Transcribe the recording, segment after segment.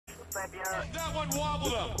St-Pierre. That one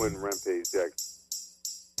wobbled up. Quinn Rampage Jack.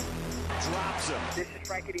 Drops him. This is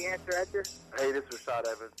Frankie the Answer Edgar. Hey, this is Rashad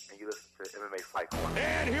Evans, and you listen to MMA Fight Corner.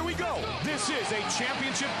 And here we go. This is a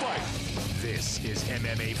championship fight. This is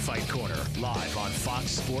MMA Fight Corner, live on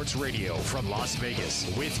Fox Sports Radio from Las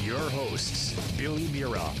Vegas with your hosts, Billy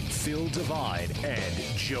Mira, Phil Devine, and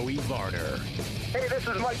Joey Varner. Hey, this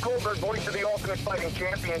is Mike Goldberg, voice of the Ultimate Fighting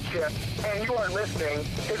Championship, and you are listening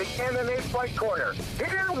to the MMA Fight Corner.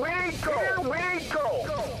 Here we go! Here we go!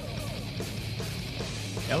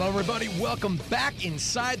 Hello, everybody. Welcome back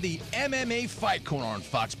inside the MMA Fight Corner on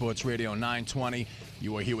Fox Sports Radio 920.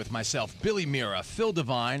 You are here with myself, Billy Mira, Phil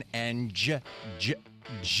Devine, and Jay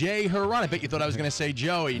Haran. I bet you thought I was going to say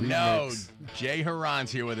Joey. No, Jay Haran's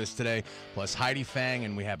here with us today, plus Heidi Fang,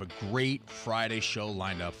 and we have a great Friday show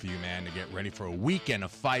lined up for you, man, to get ready for a weekend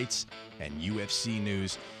of fights and UFC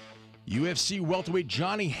news. UFC welterweight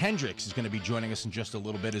Johny Hendricks is going to be joining us in just a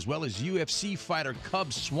little bit, as well as UFC fighter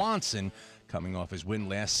Cub Swanson coming off his win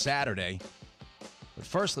last Saturday. But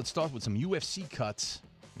first, let's start with some UFC cuts,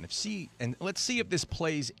 and let's see if this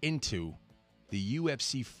plays into the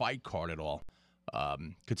UFC fight card at all.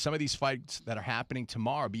 Could some of these fights that are happening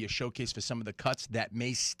tomorrow be a showcase for some of the cuts that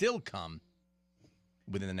may still come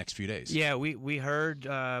within the next few days? Yeah, we heard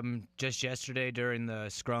just yesterday during the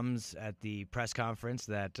scrums at the press conference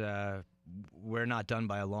that we're not done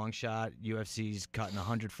by a long shot. UFC's cutting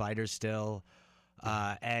 100 fighters still.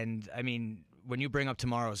 And, I mean, when you bring up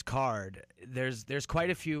tomorrow's card, there's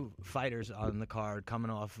quite a few fighters on the card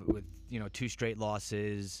coming off with, 2 straight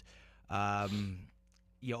losses.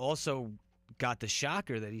 You also got the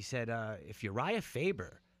shocker that he said if Uriah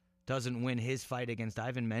Faber doesn't win his fight against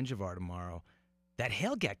Ivan Menjivar tomorrow, that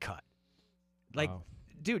he'll get cut. Wow.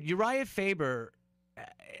 Dude, Uriah Faber,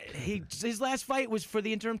 his last fight was for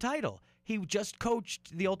the interim title. He just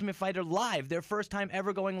coached The Ultimate Fighter live, their first time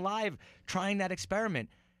ever going live, trying that experiment.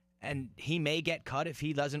 And he may get cut if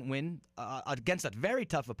he doesn't win against a very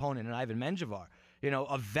tough opponent in Ivan Menjivar.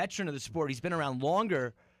 A veteran of the sport. He's been around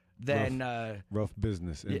longer than... rough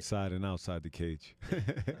business inside and outside the cage.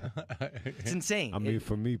 It's insane. I mean,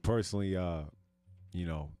 for me personally... no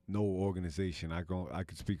organization. I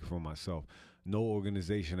could speak for myself. No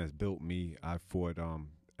organization has built me. I fought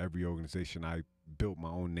every organization. I built my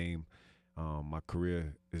own name. My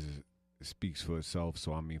career speaks for itself.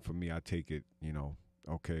 So I mean, for me, I take it.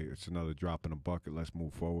 Okay, it's another drop in the bucket. Let's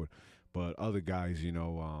move forward. But other guys,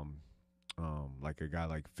 like a guy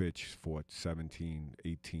like Fitch fought 17,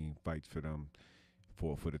 18 fights for them,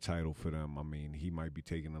 for the title for them. I mean, he might be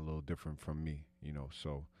taking a little different from me.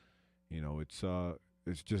 So.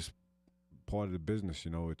 It's just part of the business.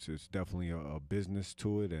 It's definitely a business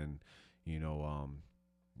to it, and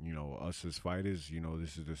us as fighters,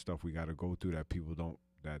 this is the stuff we got to go through that people don't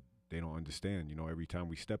understand. Every time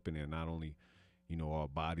we step in there, not only our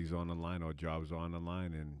bodies on the line, our jobs are on the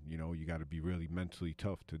line, and you got to be really mentally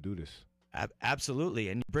tough to do this. Absolutely,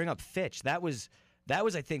 and you bring up Fitch. That was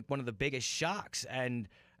I think one of the biggest shocks, and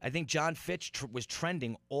I think John Fitch was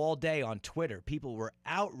trending all day on Twitter. People were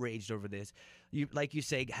outraged over this. Like you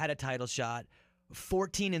say, had a title shot,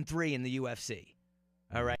 14-3 in the UFC.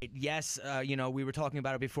 All right. Yes, we were talking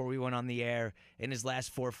about it before we went on the air. In his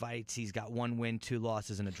last 4 fights, he's got 1 win, 2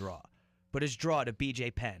 losses, and a draw. But his draw to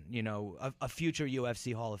BJ Penn, a future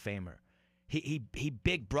UFC Hall of Famer. He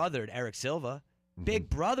big brothered Eric Silva. Big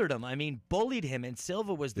brothered him. I mean, bullied him. And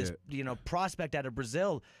Silva was this, prospect out of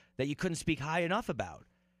Brazil that you couldn't speak high enough about.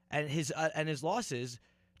 And his losses,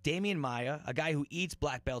 Damian Maia, a guy who eats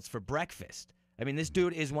black belts for breakfast. I mean, this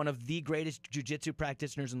dude is one of the greatest jiu-jitsu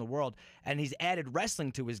practitioners in the world, and he's added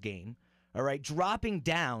wrestling to his game. All right, dropping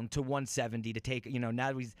down to 170 to take,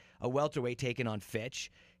 now he's a welterweight taking on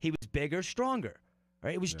Fitch. He was bigger, stronger. All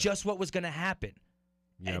right, it was just what was going to happen.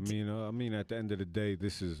 Yeah, I mean, at the end of the day,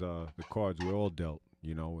 this is the cards we're all dealt,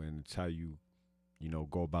 and it's how you,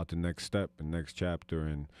 go about the next step and next chapter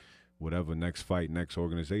and whatever, next fight, next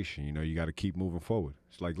organization. You got to keep moving forward.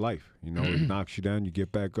 It's like life. It knocks you down, you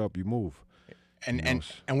get back up, you move. And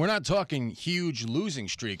we're not talking huge losing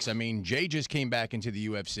streaks. I mean, Jay just came back into the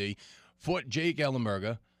UFC, fought Jake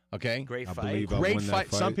Ellenberger. Okay, great fight. Great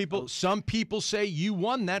fight. Some people say you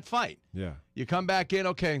won that fight. Yeah, you come back in.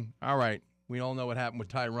 Okay, all right. We all know what happened with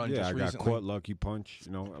Tyron just recently. I got caught lucky punch.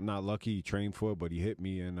 I'm not lucky. He trained for it, but he hit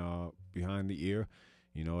me behind the ear.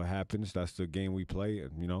 It happens. That's the game we play.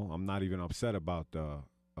 I'm not even upset about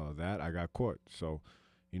that. I got caught. So,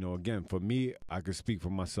 again, for me, I can speak for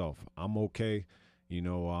myself. I'm okay. I'm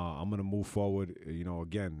going to move forward.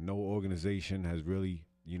 Again, no organization has really,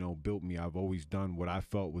 built me. I've always done what I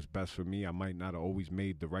felt was best for me. I might not have always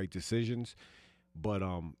made the right decisions, But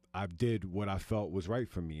I did what I felt was right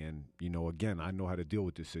for me. And, again, I know how to deal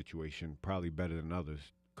with this situation probably better than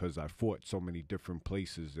others because I fought so many different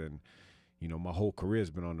places. And, my whole career's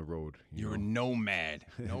been on the road. You're a nomad.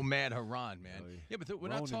 Nomad Haran, man. Yeah, but we're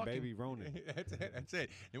not Ronin, talking. baby, Ronin. That's it.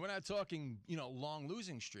 And we're not talking, long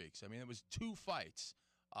losing streaks. I mean, it was 2 fights.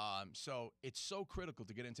 So it's so critical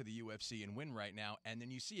to get into the UFC and win right now. And then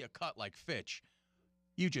you see a cut like Fitch,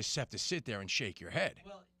 you just have to sit there and shake your head.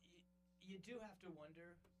 Well, you do have to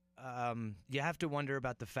wonder. You have to wonder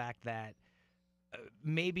about the fact that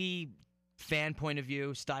maybe fan point of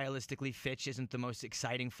view, stylistically, Fitch isn't the most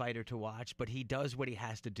exciting fighter to watch, but he does what he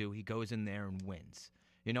has to do. He goes in there and wins.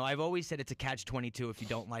 I've always said it's a catch-22 if you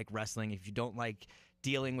don't like wrestling, if you don't like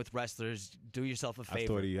dealing with wrestlers, do yourself a favor. I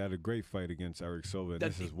thought he had a great fight against Eric Silva.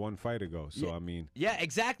 This is one fight ago, so yeah, I mean. Yeah,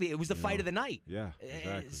 exactly. It was the fight of the night. Yeah,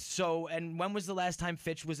 exactly. So, and when was the last time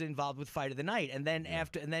Fitch was involved with fight of the night? And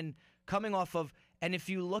then coming off of, and if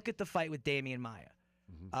you look at the fight with Damian Maia,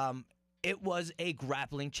 it was a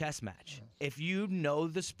grappling chess match. If you know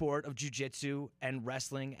the sport of jiu-jitsu and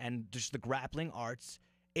wrestling and just the grappling arts,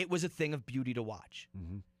 it was a thing of beauty to watch.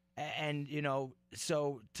 And,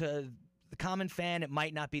 so to the common fan, it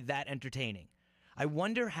might not be that entertaining. I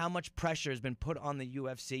wonder how much pressure has been put on the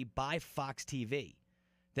UFC by Fox TV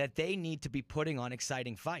that they need to be putting on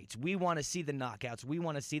exciting fights. We want to see the knockouts. We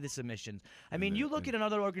want to see the submissions. I mean, you look at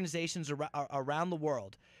other organizations around the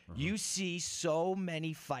world, you see so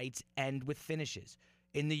many fights end with finishes.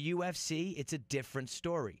 In the UFC, it's a different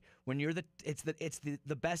story. When you're it's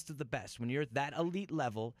the best of the best. When you're at that elite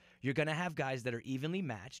level, you're going to have guys that are evenly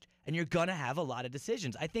matched, and you're going to have a lot of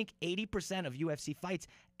decisions. I think 80% of UFC fights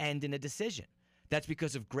end in a decision. That's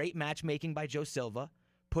because of great matchmaking by Joe Silva,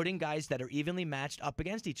 putting guys that are evenly matched up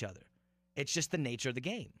against each other. It's just the nature of the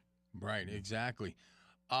game. Right, exactly.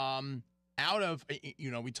 We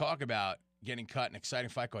talk about getting cut and exciting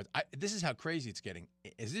fight cards. This is how crazy it's getting.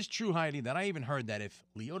 Is this true, Heidi, that I even heard that if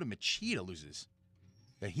Lyoto Machida loses,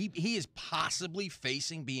 that he is possibly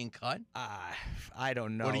facing being cut? I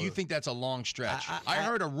don't know. Or do you think that's a long stretch? I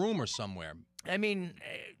heard a rumor somewhere. I mean,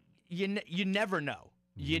 you never know.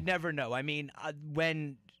 You never know. I mean,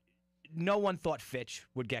 when no one thought Fitch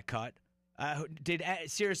would get cut.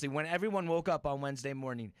 Seriously, when everyone woke up on Wednesday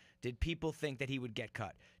morning, did people think that he would get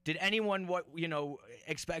cut? Did anyone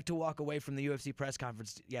expect to walk away from the UFC press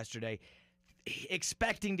conference yesterday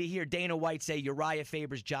expecting to hear Dana White say Uriah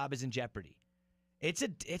Faber's job is in jeopardy? It's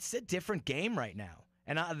a different game right now,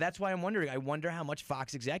 and that's why I'm wondering. I wonder how much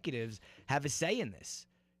Fox executives have a say in this,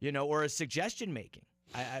 or a suggestion making.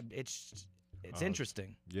 It's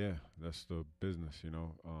interesting. Yeah, that's the business,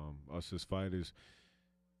 us as fighters,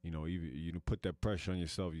 you put that pressure on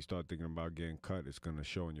yourself, you start thinking about getting cut, it's going to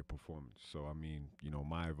show in your performance. So, I mean,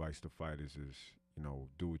 my advice to fighters is,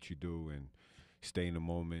 do what you do and stay in the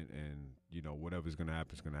moment, and, whatever's going to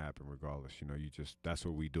happen is going to happen regardless. That's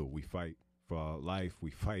what we do. We fight for our life.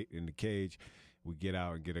 We fight in the cage. We get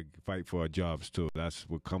out and fight for our jobs, too. That's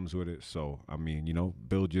what comes with it. So, I mean,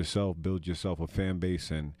 build yourself a fan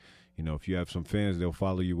base, and, if you have some fans, they'll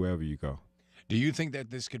follow you wherever you go. Do you think that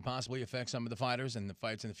this could possibly affect some of the fighters and the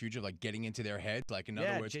fights in the future, like getting into their heads? Like, in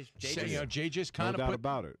other words, Jay just kind of no doubt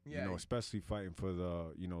about it. Yeah. Especially fighting for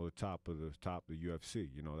the the top of the UFC.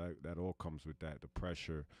 That all comes with that. The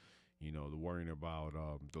pressure, the worrying about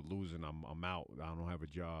the losing. I'm out. I don't have a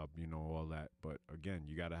job. All that. But again,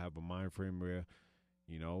 you got to have a mind frame where,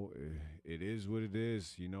 it is what it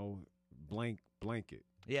is. Blanket.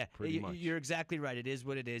 Yeah, much. You're exactly right. It is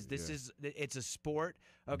what it is. It's a sport,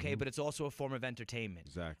 okay, but it's also a form of entertainment.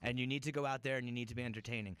 Exactly. And you need to go out there and you need to be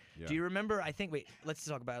entertaining. Yeah. Do you remember, let's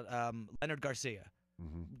talk about Leonard Garcia.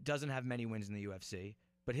 Doesn't have many wins in the UFC,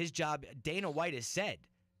 but his job, Dana White has said,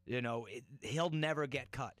 he'll never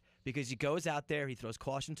get cut because he goes out there, he throws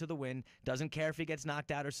caution to the wind, doesn't care if he gets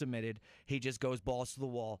knocked out or submitted. He just goes balls to the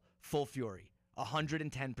wall, full fury,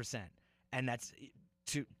 110%. And that's,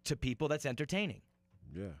 to people, that's entertaining.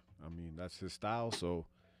 Yeah, I mean, that's his style, so,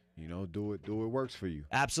 do it works for you.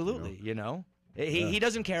 Absolutely, He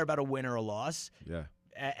doesn't care about a win or a loss. Yeah.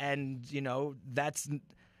 And,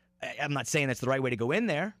 I'm not saying that's the right way to go in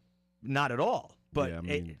there. Not at all. But yeah, I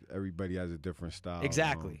mean, everybody has a different style.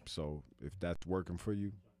 Exactly. So if that's working for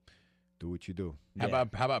you, do what you do. How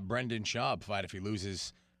about Brendan Schaub fight if he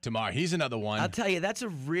loses tomorrow? He's another one. I'll tell you, that's a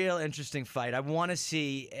real interesting fight. I want to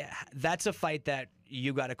see. That's a fight that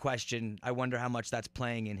you got to question. I wonder how much that's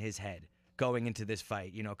playing in his head going into this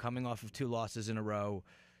fight. Coming off of 2 losses in a row.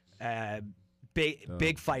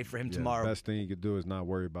 Big fight for him tomorrow. The best thing you could do is not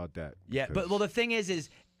worry about that. Yeah, but the thing is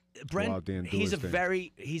Brent, he's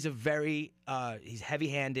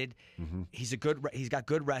heavy-handed. Mm-hmm. He's got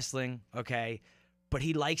good wrestling. Okay, but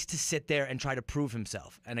he likes to sit there and try to prove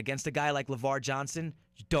himself. And against a guy like LeVar Johnson,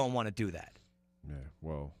 you don't want to do that. Yeah,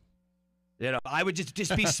 well. I would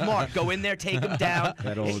just be smart. Go in there, take him down.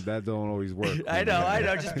 That don't always work. I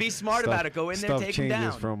know. Just be smart about it. Go in there, take him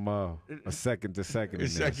down. Stuff changes from a second to second.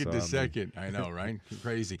 Second to second. I know, right?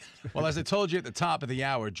 Crazy. Well, as I told you at the top of the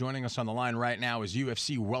hour, joining us on the line right now is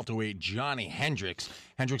UFC welterweight Johny Hendricks.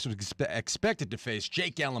 Hendricks was expected to face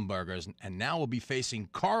Jake Ellenberger, and now will be facing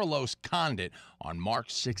Carlos Condit on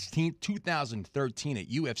March 16th, 2013 at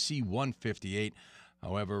UFC 158.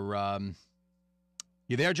 However,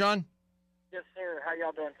 you there, John? Yes, sir. How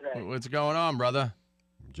y'all doing today? What's going on, brother?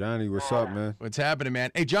 Johnny, what's up, man? What's happening,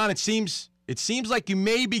 man? Hey, John, it seems like you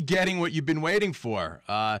may be getting what you've been waiting for.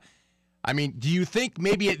 I mean, do you think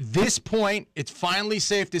maybe at this point it's finally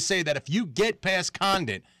safe to say that if you get past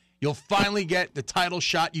Condit, you'll finally get the title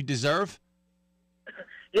shot you deserve?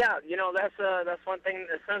 Yeah, that's one thing.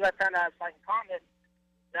 As soon as I found out I was fighting Condit,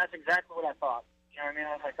 that's exactly what I thought. You know what I mean?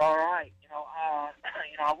 I was like, all right,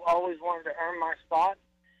 I've always wanted to earn my spot,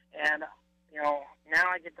 and now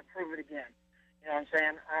I get to prove it again. You know what I'm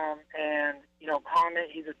saying? Condit,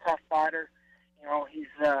 he's a tough fighter. He's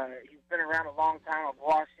been around a long time. I've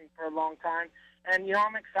watched him for a long time, and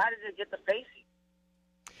I'm excited to get to face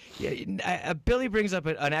him. Yeah, Billy brings up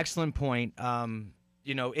an excellent point.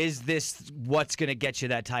 Is this what's going to get you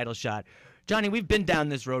that title shot? Johnny, we've been down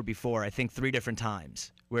this road before, I think 3 different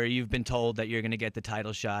times, where you've been told that you're going to get the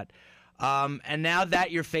title shot. And now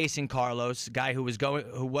that you're facing Carlos, a guy who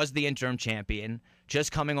was the interim champion,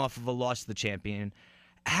 just coming off of a loss to the champion,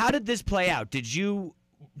 how did this play out? Did you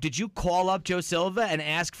call up Joe Silva and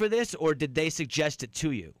ask for this, or did they suggest it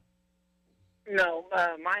to you? No,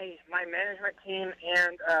 my management team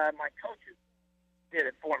and my coaches did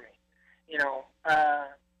it for me.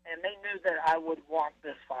 And they knew that I would want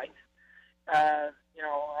this fight.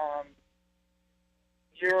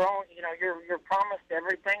 You're promised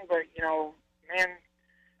everything, but man,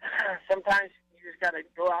 sometimes you just got to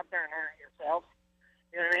go out there and earn it yourself.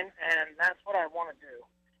 You know what I mean? And that's what I want to do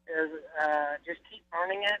is just keep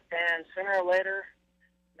earning it, and sooner or later,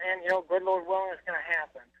 man, good Lord willing, it's going to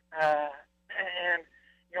happen. And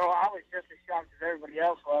I was just as shocked as everybody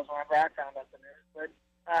else was whenever I found out the news. But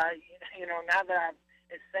now that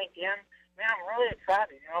it's sink in, man, I'm really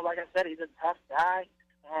excited. Like I said, he's a tough guy.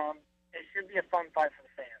 It should be a fun fight for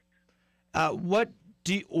the fans.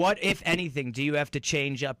 What if anything do you have to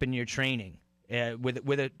change up in your training with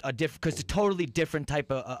a different, because a totally different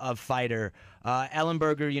type of fighter?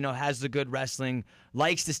 Ellenberger, has the good wrestling,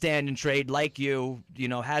 likes to stand and trade like you,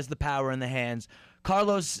 has the power in the hands.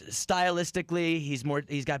 Carlos, stylistically,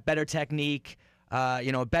 he's got better technique,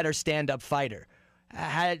 a better stand-up fighter.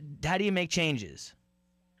 How do you make changes?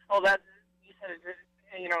 Oh, that you said it.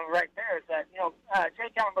 Right there is that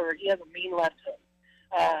Jake Ellenberger, he has a mean left hook,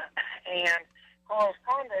 and Carlos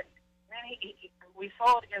Condit, man, we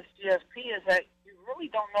saw it against GSP, is that you really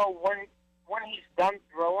don't know when he's done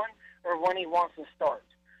throwing or when he wants to start.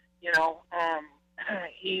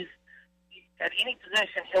 He's at any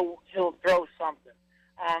position he'll throw something,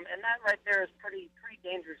 and that right there is pretty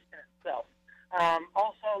dangerous in itself.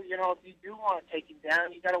 Also, if you do want to take him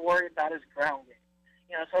down, you got to worry about his ground game.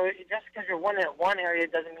 So just because you're winning at one area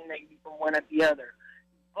doesn't mean that you can win at the other.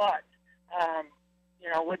 But,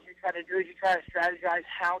 what you try to do is you try to strategize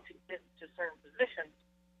how to get to certain positions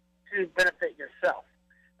to benefit yourself.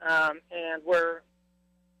 And where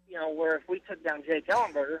if we took down Jake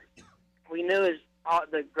Ellenberger, we knew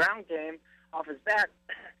the ground game off his back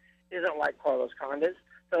isn't like Carlos Condit's.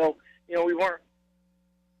 So, we weren't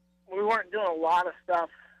doing a lot of stuff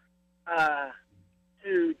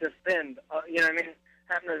to defend,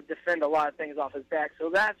 having to defend a lot of things off his back. So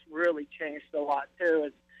that's really changed a lot, too.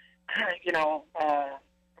 It's,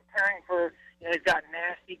 preparing for, he's got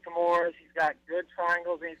nasty Kimuras, he's got good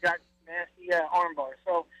triangles, and he's got nasty arm bars.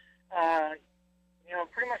 So,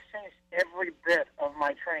 pretty much changed every bit of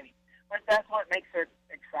my training. But that's what makes it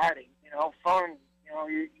exciting, fun.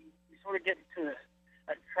 You sort of get into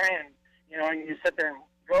a trend, and you sit there and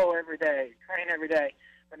go every day, train every day.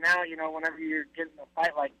 But now, whenever you're getting a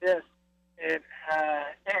fight like this, it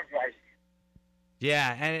energizes you.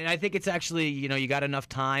 Yeah, and I think it's actually, you got enough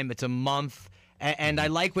time. It's a month. And I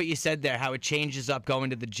like what you said there, how it changes up going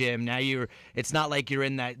to the gym. Now it's not like you're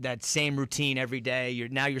in that same routine every day.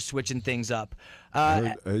 You're switching things up.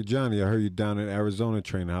 Hey, Johnny, I heard you down in Arizona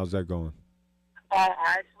training. How's that going? I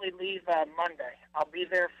actually leave Monday. I'll be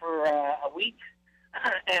there for a week,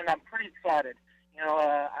 and I'm pretty excited.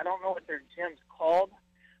 I don't know what their gym's called,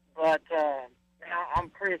 but I'm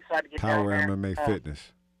pretty excited to get Power down there. MMA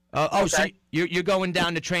Fitness. So you're going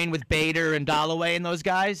down to train with Bader and Dalloway and those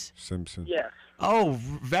guys? Simpson. Yes. Oh,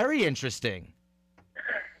 very interesting.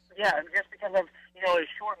 Yeah, just because of, his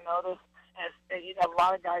short notice, as a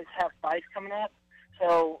lot of guys have fights coming up,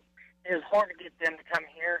 so it was hard to get them to come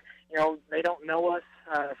here. They don't know us.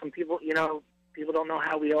 Some people, people don't know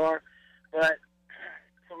how we are. But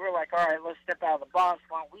so we're like, all right, let's step out of the box.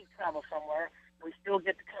 Why don't we travel somewhere? We still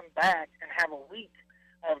get to come back and have a week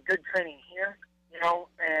of good training here,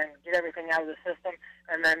 and get everything out of the system.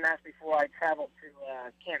 And then that's before I travel to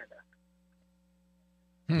Canada.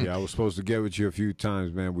 Yeah, I was supposed to get with you a few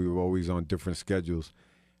times, man. We were always on different schedules.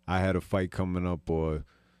 I had a fight coming up, or,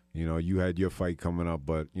 you had your fight coming up,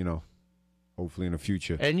 but, hopefully in the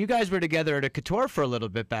future. And you guys were together at a Couture for a little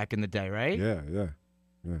bit back in the day, right? Yeah.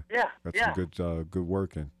 That's some good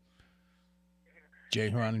working. Jay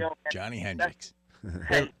Huron, Johnny Hendricks.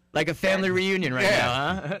 Like a family reunion right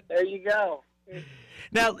now, huh? There you go.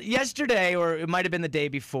 Now, yesterday, or it might have been the day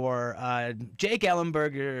before, Jake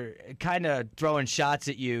Ellenberger kind of throwing shots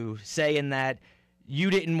at you, saying that you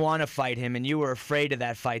didn't want to fight him and you were afraid of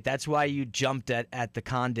that fight. That's why you jumped at the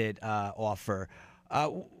Condit offer.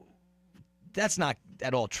 That's not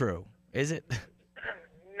at all true, is it?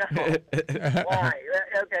 No. Why?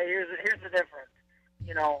 Okay, here's the difference.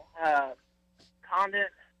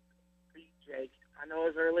 Condit beat Jake. I know it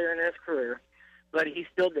was earlier in his career, but he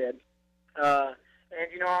still did.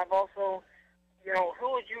 And, I've also,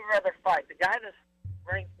 who would you rather fight? The guy that's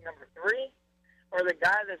ranked number 3 or the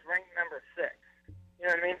guy that's ranked number 6? You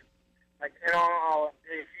know what I mean? Like,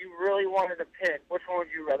 if you really wanted to pick, which one would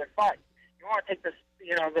you rather fight? You want to take this,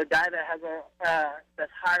 the guy that has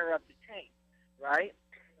that's higher up the chain, right?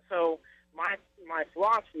 So my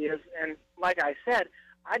philosophy is, and like I said,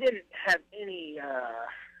 I didn't have any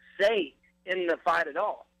say in the fight at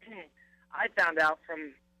all. I found out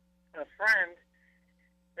from a friend.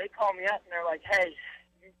 They called me up and they're like, "Hey,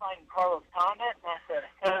 you fighting Carlos Condit?" And I said,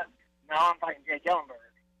 "No, I'm fighting Jake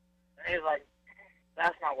Ellenberger." And he was like,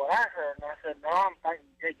 "That's not what I heard." And I said, "No, I'm fighting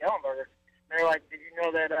Jake Ellenberger." And they're like, "Did you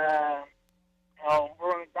know that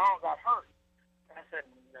Roy McDonald got hurt?" And I said,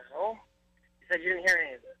 "No." He said, "You didn't hear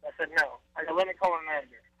any of this?" I said, "No." I said, "Let me call my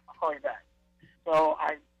manager. I'll call you back." So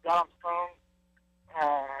I got off the phone.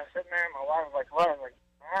 I was sitting there, and my wife was like, "What?" I was like,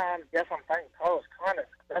 "I guess I'm fighting Carlos Condit."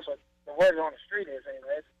 That's what the word on the street is,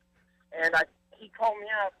 anyways. And he called me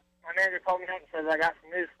up. My manager called me up and said, "I got some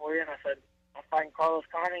news for you." And I said, "I'm fighting Carlos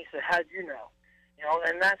Condit." He said, "How'd you know?"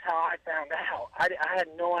 And that's how I found out. I had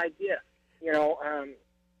no idea.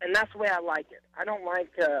 And that's the way I like it. I don't like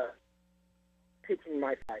picking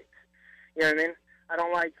my fights. You know what I mean? I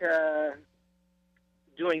don't like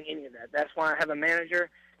doing any of that. That's why I have a manager,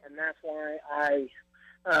 and that's why I,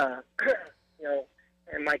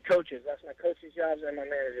 and my coaches. That's my coach's jobs and my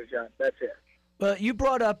manager's job. That's it. Well, you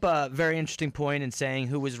brought up a very interesting point in saying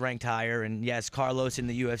who was ranked higher, and yes, Carlos in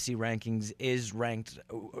the UFC rankings is ranked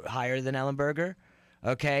higher than Ellenberger,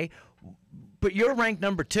 okay? But you're ranked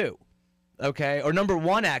number 2, okay? Or number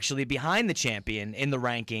 1, actually, behind the champion in the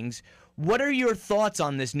rankings. What are your thoughts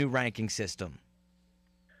on this new ranking system?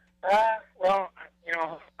 Well,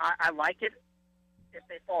 I like it if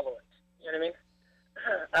they follow it. You know what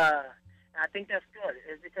I mean? I think that's good,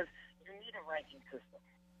 is because you need a ranking system.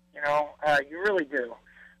 You really do.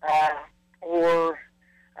 Or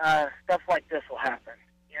stuff like this will happen.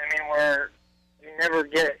 You know what I mean? Where you never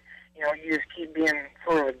get it. You just keep being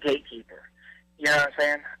sort of a gatekeeper. You know what I'm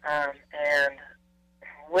saying? And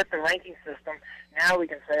with the ranking system, now we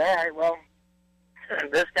can say, all right, well,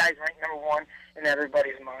 this guy's ranked number 1 in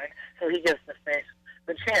everybody's mind, so he gets to face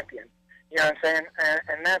the champion. You know what I'm saying?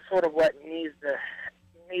 And that's sort of what needs to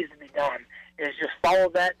be done, is just follow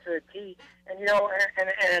that to a T. And and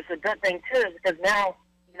it's a good thing too, because now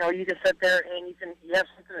you can sit there and you have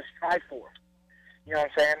something to strive for. You know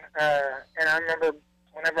what I'm saying? And I remember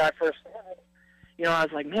whenever I first started, I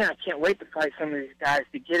was like, man, I can't wait to fight some of these guys,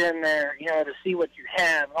 to get in there, to see what you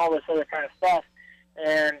have and all this other kind of stuff.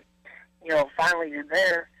 And finally you're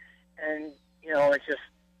there, and it's just,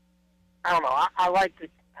 I don't know. I like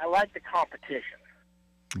the competition.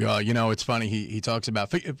 It's funny. He talks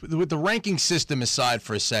about, with the ranking system aside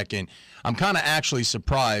for a second, I'm kind of actually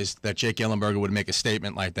surprised that Jake Ellenberger would make a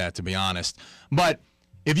statement like that, to be honest. But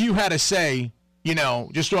if you had to say,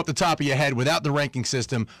 just off the top of your head, without the ranking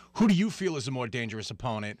system, who do you feel is a more dangerous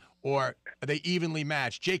opponent, or are they evenly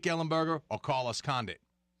matched, Jake Ellenberger or Carlos Condit?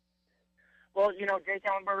 Well, Jake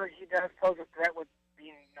Ellenberger, he does pose a threat with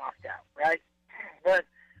being knocked out, right? But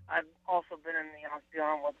I've also been in the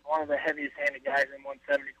octagon with one of the heaviest-handed guys in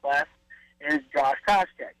 170 class, is Josh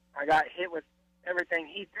Koscheck. I got hit with everything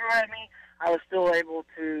he threw at me. I was still able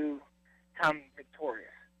to come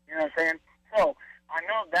victorious. You know what I'm saying? So I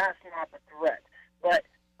know that's not the threat. But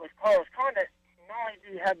with Carlos Condit, not only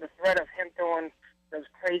do you have the threat of him throwing those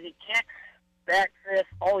crazy kicks, back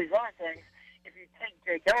fists, all these other things, if you take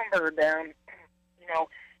Jake Ellenberger down,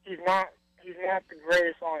 he's not the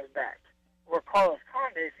greatest on his back. Where Carlos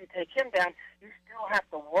Condit, if you take him down, you still have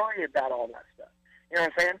to worry about all that stuff. You know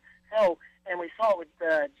what I'm saying? So, and we saw it with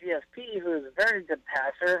GSP, who is a very good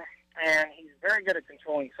passer, and he's very good at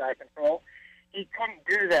controlling side control. He couldn't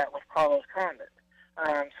do that with Carlos Condit.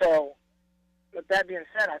 So, with that being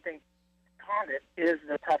said, I think Condit is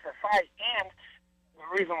the tougher fight, and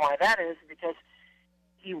the reason why that is because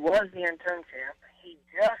he was the interim champ. He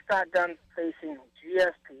just got done facing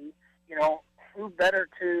GSP. Who better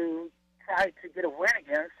to try to get a win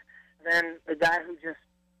against than the guy who just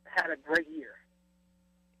had a great year?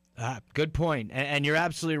 Good point. And you're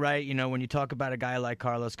absolutely right. When you talk about a guy like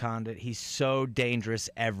Carlos Condit, he's so dangerous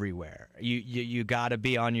everywhere. You got to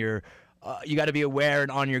be on your, you got to be aware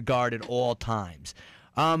and on your guard at all times.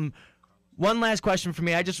 One last question for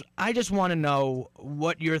me. I just want to know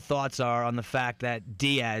what your thoughts are on the fact that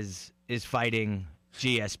Diaz is fighting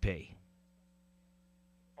GSP.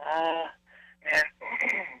 Man,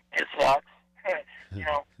 it sucks.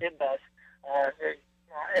 It does.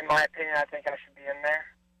 In my opinion, I think I should be in there.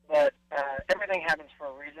 But everything happens for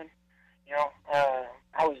a reason.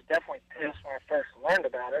 I was definitely pissed when I first learned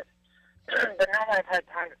about it. But now that I've had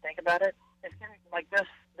time to think about it, it's been like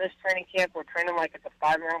this training camp, we're training like it's a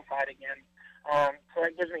 5-round fight again. So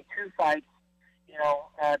it gives me 2 fights,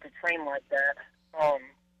 to train like that.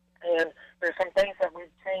 And there's some things that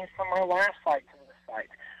we've changed from our last fight to this fight.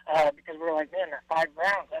 Because we were like, man, that 5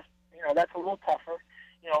 rounds, that's a little tougher.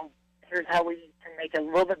 Here's how we can make it a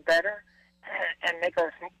little bit better and make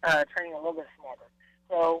our training a little bit smarter.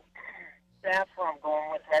 So that's where I'm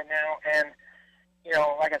going with right now. And,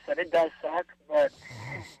 like I said, it does suck, but,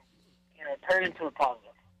 turn it into a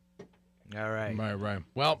positive. All right. Right.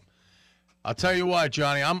 Well, I'll tell you what,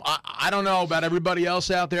 Johnny, I don't know about everybody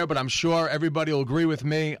else out there, but I'm sure everybody will agree with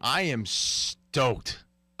me. I am stoked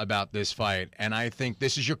about this fight, and I think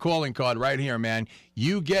this is your calling card right here, man.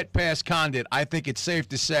 You get past Condit, I think it's safe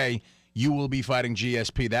to say you will be fighting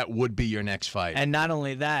GSP. That would be your next fight. And not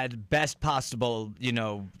only that, best possible,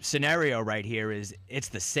 scenario right here is it's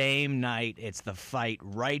the same night. It's the fight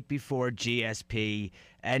right before GSP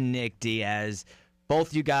and Nick Diaz.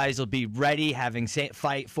 Both you guys will be ready, having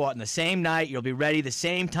fought in the same night. You'll be ready the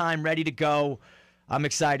same time, ready to go. I'm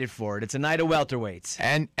excited for it. It's a night of welterweights.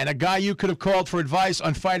 And a guy you could have called for advice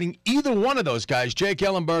on fighting either one of those guys, Jake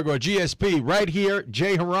Ellenberger or GSP, right here,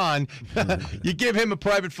 Jay Haran. You give him a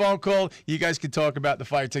private phone call. You guys can talk about the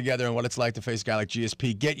fight together and what it's like to face a guy like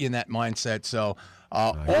GSP. Get you in that mindset. So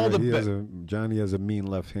Johnny has a mean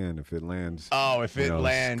left hand. If it lands, if it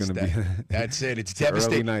lands, that's it. It's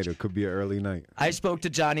devastating. Early night. It could be an early night. I spoke to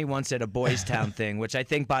Johnny once at a Boys Town thing, which I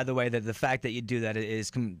think, by the way, that the fact that you do that is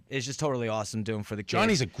just totally awesome doing for the kids.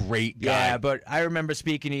 Johnny's a great guy. Yeah, but I remember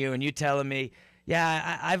speaking to you and you telling me,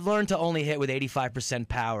 I've learned to only hit with 85%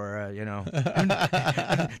 power.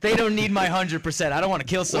 They don't need my 100%. I don't want to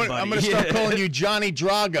kill somebody. I'm going to start calling you Johnny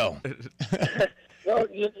Drago. Well,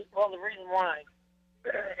 the reason why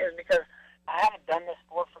is because I haven't done this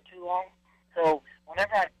sport for too long. So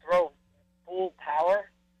whenever I throw full power,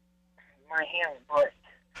 my hands break.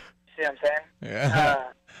 See what I'm saying? Yeah.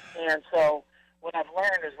 And so what I've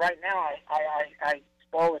learned is right now I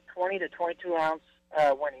spar with 20 to 22 ounce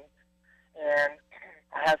winnings, and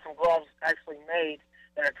I have some gloves actually made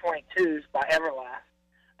that are 22s by Everlast.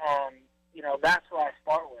 That's what I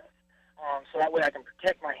spar with. So that way I can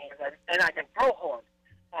protect my hands and I can throw hard.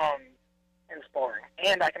 In sparring,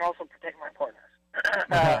 and I can also protect my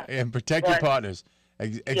partners. And protect your partners.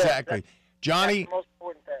 Exactly. Yeah, Johnny, that's the most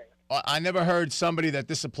important thing. I never heard somebody that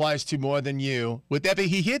this applies to more than you. With everything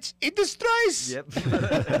he hits, it destroys. Yep.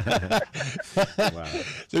 Wow.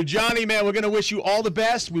 So, Johnny, man, we're going to wish you all the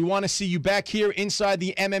best. We want to see you back here inside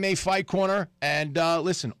the MMA Fight Corner. And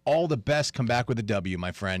listen, all the best. Come back with a W,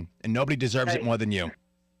 my friend. And nobody deserves it more than you.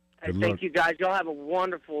 Hey, thank you, guys. Y'all have a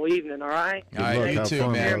wonderful evening, all right? All right, luck. you Have too,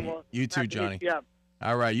 fun, man. man. You too, Johnny. Yeah.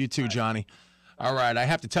 All right, you too, Johnny. All right, I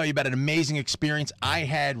have to tell you about an amazing experience I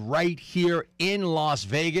had right here in Las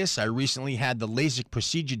Vegas. I recently had the LASIK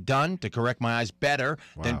procedure done to correct my eyes better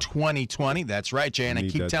than 20/20. That's right, Jay. And I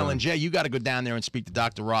keep telling Jay, you got to go down there and speak to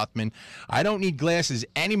Dr. Rothman. I don't need glasses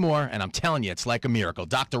anymore, and I'm telling you, it's like a miracle.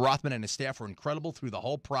 Dr. Rothman and his staff were incredible through the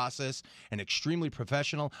whole process and extremely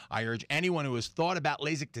professional. I urge anyone who has thought about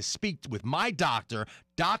LASIK to speak with my doctor,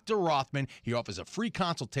 Dr. Rothman. He offers a free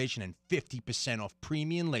consultation and 50% off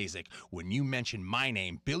premium LASIK when you mention my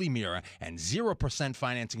name, Billy Mira, and 0%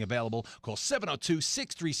 financing available. Call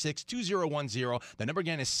 702-636-2010. The number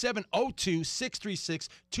again is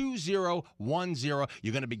 702-636-2010.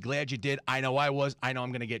 You're going to be glad you did. I know I was. I know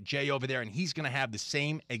I'm going to get Jay over there, and he's going to have the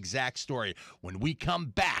same exact story. When we come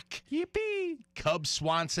back, yippee, Cub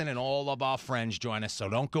Swanson and all of our friends join us, so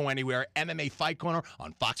don't go anywhere. MMA Fight Corner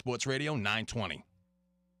on Fox Sports Radio 920.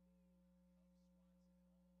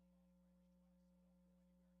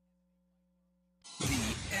 The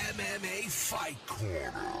MMA Fight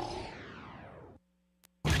Corner.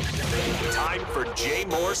 Time for J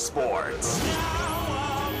More Sports.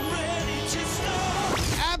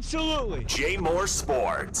 Absolutely. J More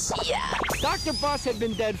Sports. Yeah. Dr. Buss had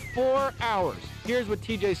been dead 4 hours. Here's what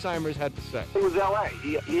TJ Simers had to say. It was L.A.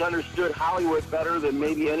 He understood Hollywood better than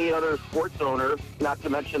maybe any other sports owner, not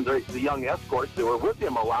to mention the young escorts that were with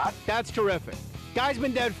him a lot. That's terrific. Guy's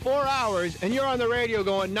been dead 4 hours, and you're on the radio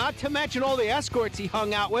going, not to mention all the escorts he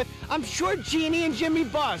hung out with. I'm sure Jeannie and Jimmy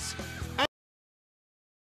Buss.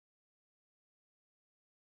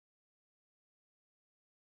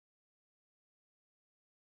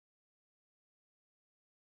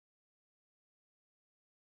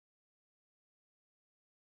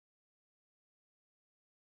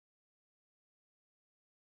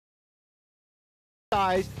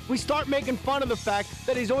 We start making fun of the fact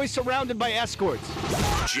that he's always surrounded by escorts.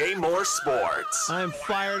 J More Sports. I'm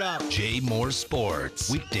fired up. J More Sports.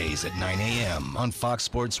 Weekdays at 9 a.m. on Fox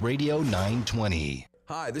Sports Radio 920.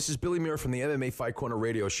 Hi, this is Billy Muir from the MMA Fight Corner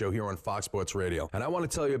radio show here on Fox Sports Radio. And I want to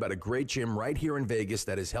tell you about a great gym right here in Vegas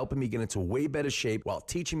that is helping me get into way better shape while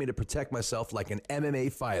teaching me to protect myself like an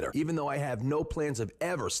MMA fighter, even though I have no plans of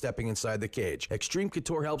ever stepping inside the cage. Extreme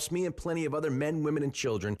Couture helps me and plenty of other men, women, and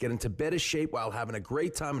children get into better shape while having a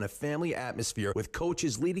great time in a family atmosphere with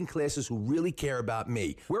coaches leading classes who really care about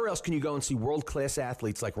me. Where else can you go and see world-class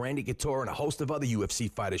athletes like Randy Couture and a host of other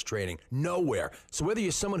UFC fighters training? Nowhere. So whether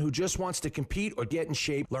you're someone who just wants to compete or get in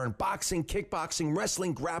shape, learn boxing, kickboxing,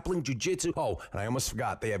 wrestling, grappling, jiu-jitsu. Oh, and I almost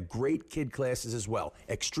forgot, they have great kid classes as well.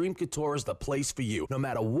 Extreme Couture is the place for you. No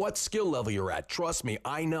matter what skill level you're at, trust me,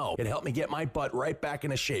 I know. It helped me get my butt right back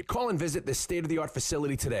into shape. Call and visit this state-of-the-art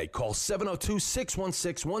facility today. Call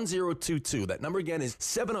 702-616-1022. That number again is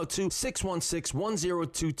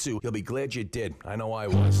 702-616-1022. You'll be glad you did. I know I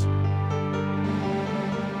was.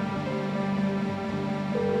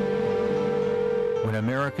 When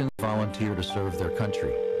Americans volunteer to serve their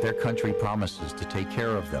country promises to take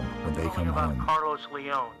care of them when they come home. Carlos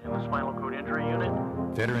Leon in the spinal cord injury unit.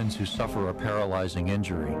 Veterans who suffer a paralyzing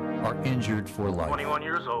injury are injured for life. 21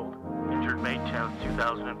 years old, injured May 10,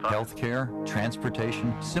 2005. Healthcare,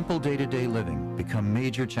 transportation, simple day-to-day living become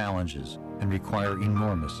major challenges and require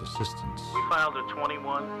enormous assistance. We filed a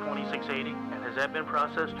 21-2680, and has that been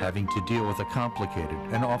processed? Having to deal with a complicated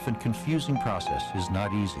and often confusing process is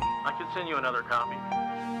not easy. I could send you another copy.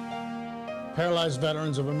 Paralyzed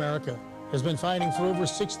Veterans of America has been fighting for over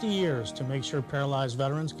 60 years to make sure paralyzed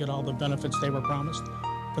veterans get all the benefits they were promised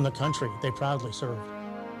from the country they proudly served.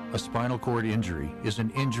 A spinal cord injury is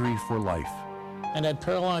an injury for life. And at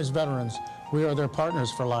Paralyzed Veterans, we are their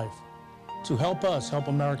partners for life. To help us help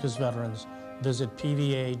America's veterans, visit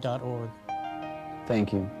pva.org.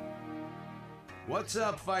 Thank you. What's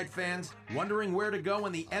up, fight fans? Wondering where to go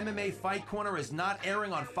when the MMA Fight Corner is not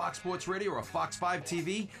airing on Fox Sports Radio or Fox 5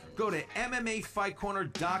 TV? Go to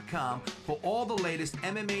MMAFightCorner.com for all the latest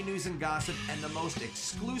MMA news and gossip and the most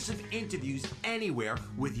exclusive interviews anywhere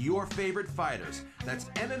with your favorite fighters. That's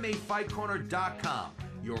MMAFightCorner.com,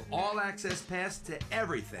 your all-access pass to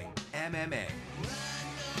everything MMA.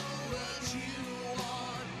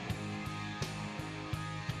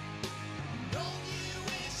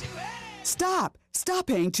 Stop! Stop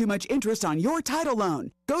paying too much interest on your title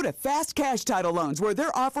loan. Go to Fast Cash Title Loans, where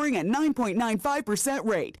they're offering a 9.95%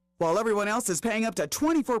 rate. While everyone else is paying up to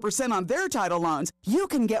 24% on their title loans, you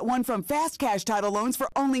can get one from Fast Cash Title Loans for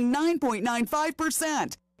only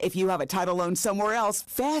 9.95%. If you have a title loan somewhere else,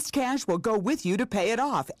 Fast Cash will go with you to pay it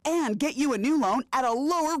off and get you a new loan at a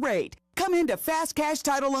lower rate. Come into Fast Cash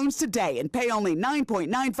Title Loans today and pay only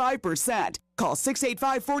 9.95%. Call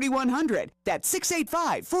 685-4100. That's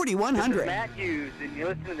 685-4100. This is Matt Hughes, and you're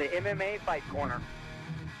listening to the MMA Fight Corner.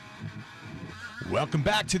 Welcome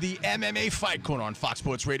back to the MMA Fight Corner on Fox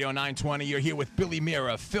Sports Radio 920. You're here with Billy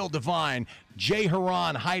Mira, Phil Devine, Jay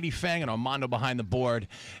Haran, Heidi Fang, and Armando behind the board.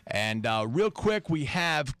 And real quick, we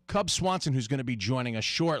have Cub Swanson, who's going to be joining us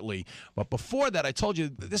shortly. But before that, I told you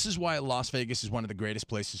this is why Las Vegas is one of the greatest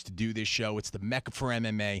places to do this show. It's the mecca for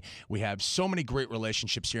MMA. We have so many great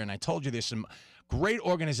relationships here, and I told you there's some great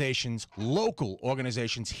organizations, local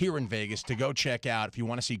organizations here in Vegas to go check out if you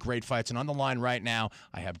want to see great fights. And on the line right now,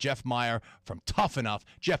 I have Jeff Meyer from Tough Enough.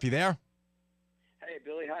 Jeff, you there? Hey,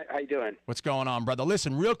 Billy. How you doing? What's going on, brother?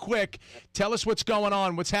 Listen, real quick, tell us what's going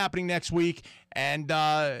on, what's happening next week, and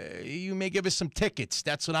you may give us some tickets.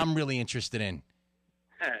 That's what I'm really interested in.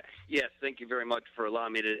 Yes, thank you very much for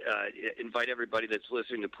allowing me to invite everybody that's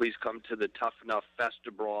listening to please come to the Tough Enough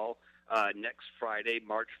Festa Brawl next Friday,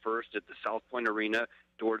 March 1st at the South Point Arena.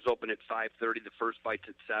 Doors open at 5:30. The first fight's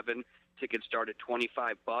at 7. Tickets start at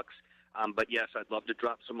 $25. But, yes, I'd love to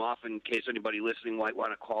drop some off in case anybody listening might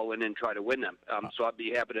want to call in and try to win them. So I'd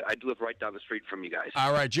be happy to. I do live right down the street from you guys.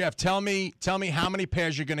 All right, Jeff, tell me how many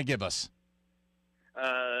pairs you're going to give us.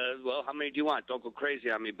 Well, how many do you want? Don't go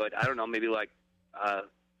crazy on me, but I don't know, maybe like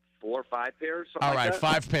 4 or 5 pairs. All right, like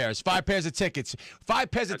that. 5 pairs. 5 pairs of tickets.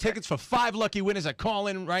 5 pairs of tickets for 5 lucky winners that call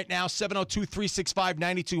in right now,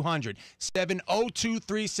 702-365-9200.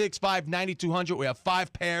 702-365-9200. We have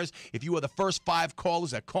 5 pairs. If you are the first 5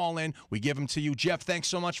 callers that call in, we give them to you. Jeff, thanks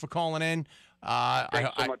so much for calling in.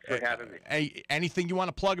 Thanks so much for having me. Hey, anything you want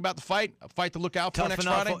to plug about the fight? A fight to look out for next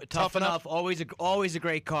Friday? Tough enough. Always a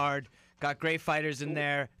great card. Got great fighters in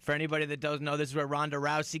there. For anybody that doesn't know, this is where Ronda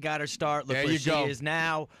Rousey got her start. Look where she is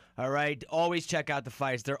now. All right. Always check out the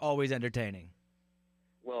fights. They're always entertaining.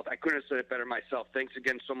 Well, I couldn't have said it better myself. Thanks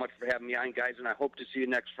again so much for having me on, guys, and I hope to see you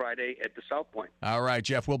next Friday at the South Point. All right,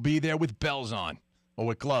 Jeff. We'll be there with bells on or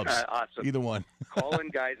with gloves. Awesome. Either one. Call in,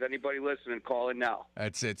 guys. Anybody listening, call in now.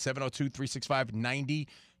 That's it.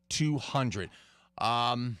 702-365-9200.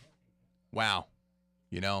 Wow.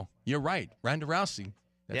 You know, you're right. Ronda Rousey.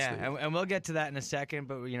 And we'll get to that in a second,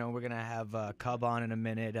 but, we're going to have Cub on in a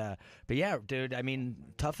minute. But, yeah, dude, I mean,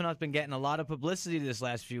 Tough Enough's been getting a lot of publicity this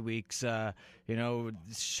last few weeks, showing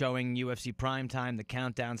UFC Primetime, the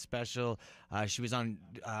Countdown special. She was on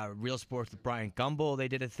Real Sports with Brian Gumbel. They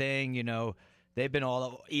did a thing, They've been all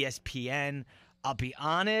over ESPN. I'll be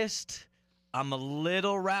honest, I'm a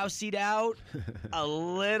little Rousey'd out. A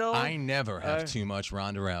little. I never have too much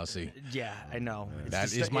Ronda Rousey. Yeah, I know.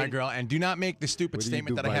 That is my girl. And do not make the stupid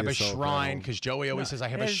statement that I have a shrine, because Joey always says I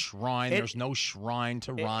have a shrine. There's no shrine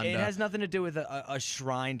to Ronda. It has nothing to do with a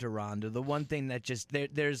shrine to Ronda. The one thing that just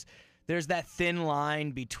there's that thin line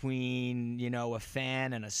between, a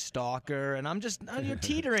fan and a stalker, and you're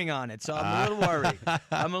teetering on it, so I'm a little worried.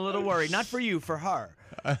 I'm a little worried. Not for you, for her.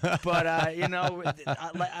 But,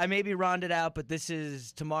 I may be rounded out, but this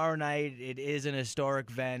is tomorrow night. It is an historic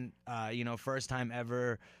event, first time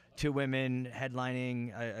ever. 2 women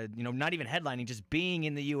headlining, not even headlining, just being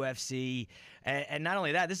in the UFC. And not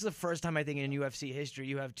only that, this is the first time, I think, in UFC history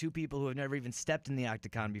you have 2 people who have never even stepped in the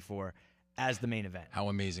octagon before as the main event. How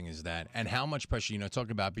amazing is that? And how much pressure,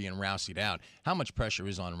 talk about being Rousey'd out, how much pressure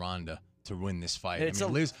is on Ronda to win this fight?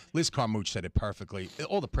 Liz Carmouche said it perfectly.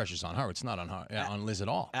 All the pressure's on her. It's not on her, on Liz at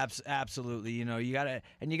all. Absolutely. You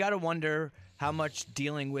gotta wonder how much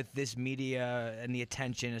dealing with this media and the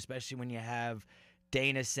attention, especially when you have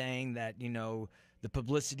Dana saying that, the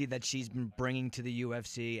publicity that she's been bringing to the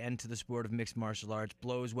UFC and to the sport of mixed martial arts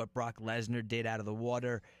blows what Brock Lesnar did out of the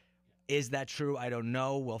water. Is that true? I don't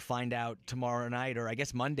know. We'll find out tomorrow night, or I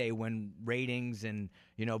guess Monday, when ratings and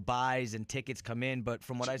buys and tickets come in. But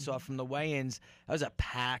from what I saw from the weigh-ins, that was a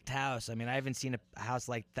packed house. I mean, I haven't seen a house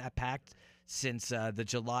like that packed since the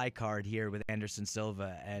July card here with Anderson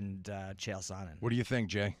Silva and Chael Sonnen. What do you think,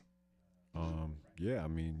 Jay? Yeah, I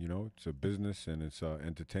mean, it's a business and it's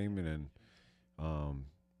entertainment, and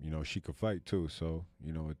she could fight too. So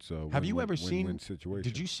it's a have you ever win-win situation.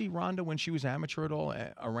 Did you see Ronda when she was amateur at all,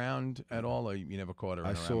 around at all, or you never caught her?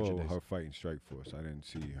 I saw amateur days? her fight in Strikeforce. I didn't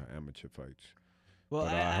see her amateur fights. Well,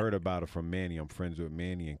 but I heard about her from Manny. I'm friends with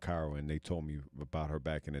Manny and Carol, and they told me about her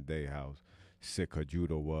back in the day, how sick her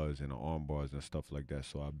judo was and her arm bars and stuff like that.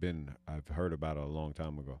 So I've heard about her a long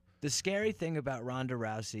time ago. The scary thing about Ronda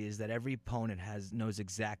Rousey is that every opponent knows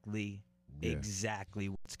exactly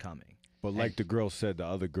what's coming. But like the girl said, the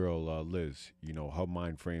other girl, Liz, her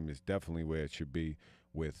mind frame is definitely where it should be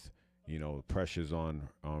with, pressures on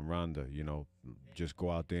Ronda. Just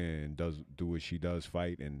go out there and do what she does,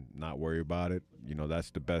 fight, and not worry about it.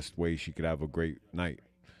 That's the best way she could have a great night.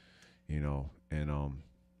 And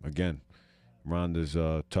again, Ronda's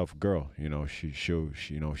a tough girl. She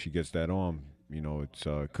gets that arm.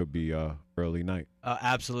 It could be early night.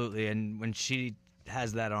 Absolutely, and when she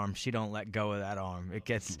has that arm, she don't let go of that arm. It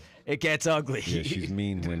gets ugly. Yeah, she's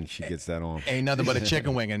mean when she gets that arm. Ain't nothing but a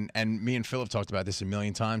chicken wing. And me and Phil have talked about this a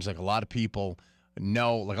million times. Like, a lot of people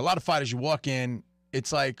know, like a lot of fighters, you walk in,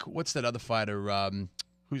 it's like, what's that other fighter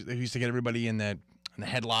who used to get everybody in the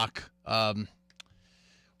headlock?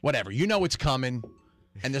 Whatever. You know it's coming.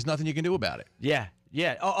 and there's nothing you can do about it. Yeah.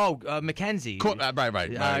 Mackenzie.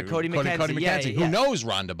 Right. Cody Mackenzie. Yeah. Who knows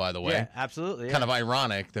Ronda, by the way. Yeah, absolutely. Kind of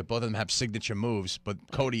ironic that both of them have signature moves, but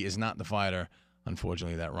Cody is not the fighter,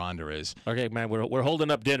 unfortunately, that Ronda is. Okay, man, we're holding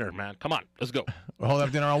up dinner, man. Come on, let's go. We're holding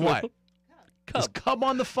up dinner on what? Is Cub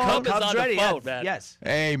on the phone? Cub's ready. The phone, man. Yes.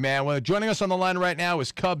 Hey, man. Well, joining us on the line right now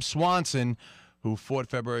is Cub Swanson, who fought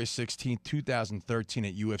February 16, 2013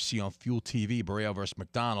 at UFC on Fuel TV, Barrio versus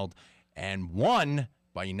McDonald, and won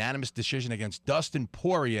by unanimous decision against Dustin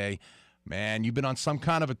Poirier. Man, you've been on some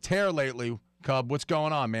kind of a tear lately, Cub. What's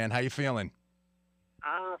going on, man? How you feeling?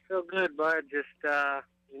 I feel good, bud. Just,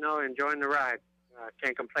 enjoying the ride.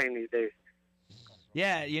 Can't complain these days.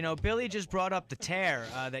 Yeah, Billy just brought up the tear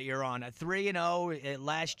that you're on. 3-0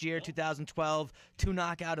 last year, 2012, 2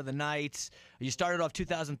 knockout of the nights. You started off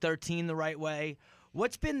 2013 the right way.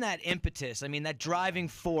 What's been that impetus? I mean, that driving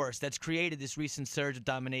force that's created this recent surge of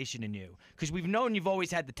domination in you? Because we've known you've always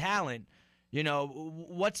had the talent.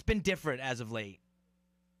 What's been different as of late?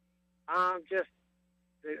 Just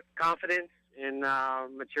the confidence and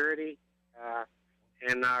maturity,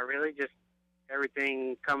 and really just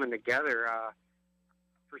everything coming together.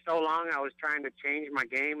 For so long, I was trying to change my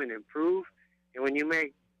game and improve. And when you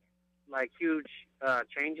make huge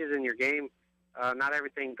changes in your game, not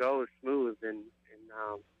everything goes smooth, and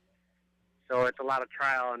so it's a lot of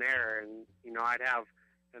trial and error. And I'd have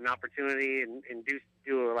an opportunity and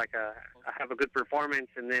have a good performance,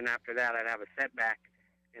 and then after that, I'd have a setback,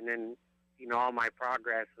 and then all my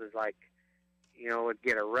progress was would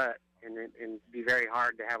get a rut, and be very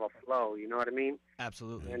hard to have a flow. You know what I mean?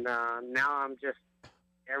 Absolutely. And now I'm just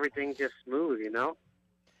everything just smooth. Now,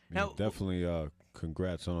 definitely.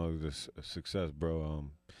 Congrats on all this success, bro.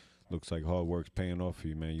 Looks like hard work's paying off for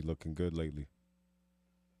you, man. You looking good lately.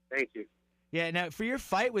 Thank you. Yeah, now for your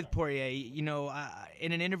fight with Poirier,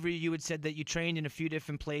 in an interview you had said that you trained in a few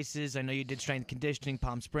different places. I know you did strength conditioning,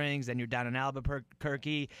 Palm Springs, then you're down in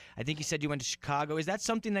Albuquerque. I think you said you went to Chicago. Is that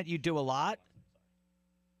something that you do a lot?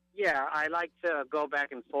 Yeah, I like to go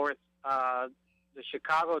back and forth. The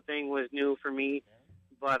Chicago thing was new for me,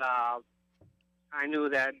 but I knew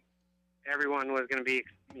that everyone was going to be,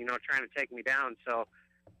 trying to take me down. So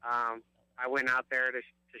I went out there to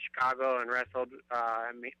Chicago and wrestled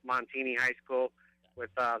at Montini High School with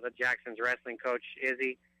the Jackson's wrestling coach,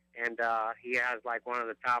 Izzy, and he has one of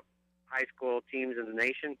the top high school teams in the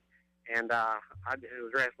nation. And I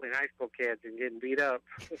was wrestling high school kids and getting beat up.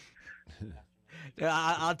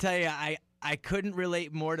 I'll tell you, I couldn't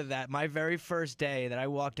relate more to that. My very first day that I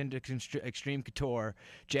walked into Extreme Couture,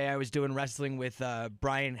 Jay, I was doing wrestling with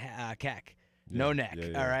Brian Keck. No neck,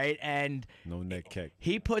 all right? And no neck Keck.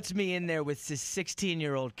 He puts me in there with this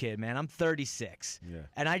 16-year-old kid, man. I'm 36. Yeah.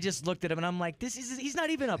 And I just looked at him, and I'm like, he's not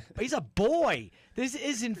even he's a boy. This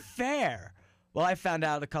isn't fair. Well, I found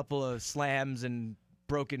out a couple of slams and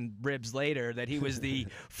broken ribs later that he was the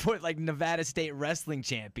Nevada State wrestling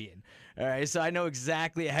champion. All right, so I know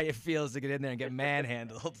exactly how it feels to get in there and get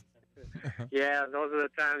manhandled. Yeah, those are the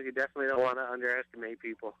times you definitely don't want to underestimate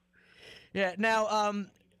people. Yeah, now,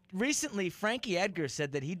 recently Frankie Edgar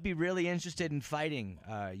said that he'd be really interested in fighting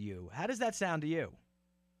you. How does that sound to you?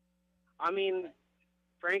 I mean,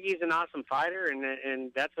 Frankie's an awesome fighter,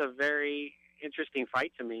 and that's a very interesting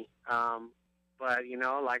fight to me. But,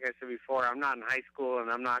 like I said before, I'm not in high school,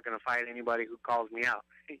 and I'm not going to fight anybody who calls me out,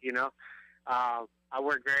 I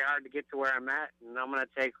work very hard to get to where I'm at, and I'm going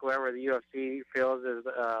to take whoever the UFC feels is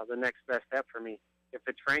the next best step for me. If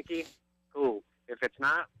it's Frankie, cool. If it's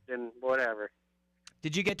not, then whatever.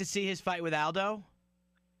 Did you get to see his fight with Aldo?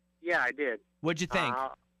 Yeah, I did. What'd you think?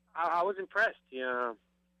 I was impressed. I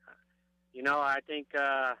think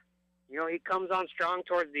he comes on strong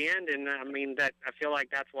towards the end, and I feel like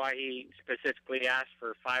that's why he specifically asked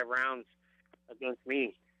for 5 rounds against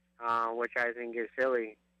me, which I think is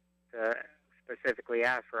silly to specifically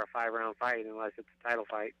ask for a 5-round fight unless it's a title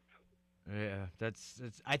fight. Yeah,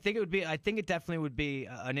 I think it definitely would be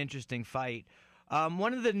an interesting fight.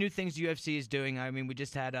 One of the new things UFC is doing, we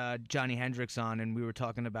just had Johny Hendricks on, and we were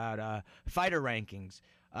talking about fighter rankings.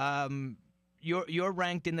 You're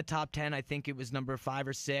ranked in the top 10. I think it was number 5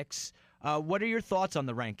 or 6. What are your thoughts on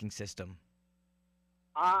the ranking system?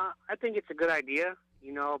 I think it's a good idea,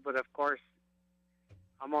 but of course,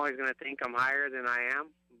 I'm always going to think I'm higher than I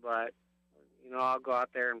am. But, I'll go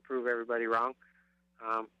out there and prove everybody wrong.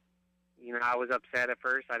 I was upset at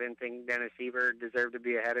first. I didn't think Dennis Siver deserved to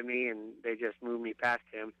be ahead of me, and they just moved me past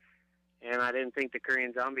him. And I didn't think the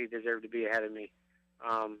Korean Zombie deserved to be ahead of me.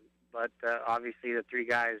 But obviously the 3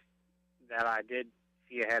 guys that I did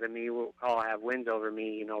see ahead of me will all have wins over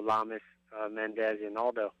me, Lamas, Mendez, and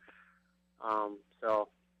Aldo.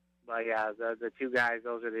 But yeah, the two guys,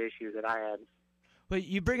 those are the issues that I had. But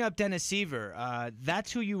you bring up Dennis Seaver.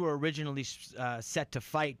 That's who you were originally set to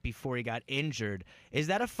fight before he got injured. Is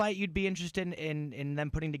that a fight you'd be interested in them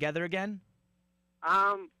putting together again?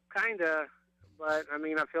 Kinda. But, I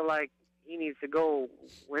mean, I feel like he needs to go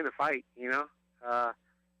win a fight, you know?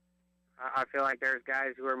 I feel like there's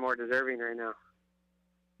guys who are more deserving right now.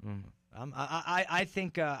 I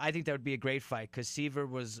think that would be a great fight because Seaver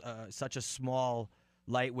was such a small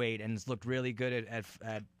lightweight and has looked really good at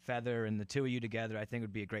feather, and the two of you together, I think,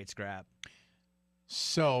 would be a great scrap.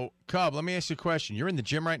 So, Cub, let me ask you a question. You're in the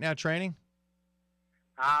gym right now training?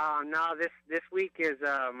 No, this week is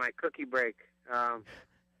my cookie break.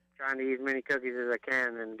 Trying to eat as many cookies as I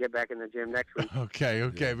can and get back in the gym next week.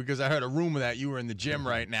 Okay, because I heard a rumor that you were in the gym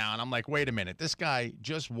right now, and I'm like, wait a minute, this guy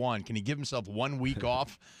just won. Can he give himself 1 week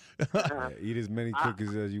off? Yeah, eat as many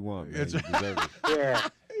cookies as you want, man. You deserve it. Yeah.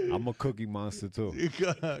 I'm a cookie monster, too.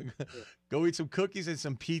 Go eat some cookies and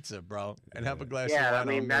some pizza, bro, and have a glass of Yeah, wine I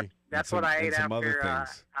mean, on me. that's what I ate other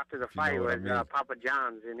after the fight with Papa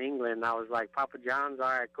John's in England. I was like, Papa John's, all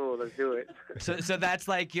right, cool, let's do it. So that's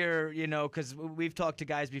like your, because we've talked to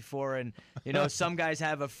guys before, and, some guys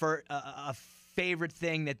have a favorite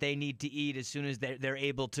thing that they need to eat as soon as they're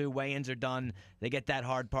able to. Weigh-ins are done. They get that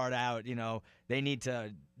hard part out. They need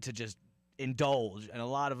to just indulge. And a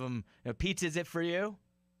lot of them, pizza, is it for you?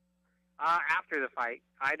 After the fight.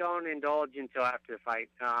 I don't indulge until after the fight.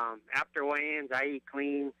 After weigh-ins, I eat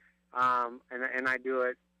clean, and I do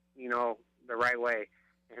it, the right way.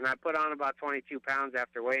 And I put on about 22 pounds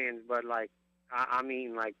after weigh-ins, but, I'm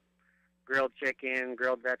eating, grilled chicken,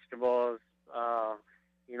 grilled vegetables,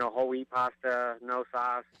 whole wheat pasta, no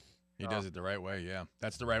sauce. He does it the right way, yeah.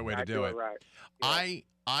 That's the right way to do it. Right. Yeah.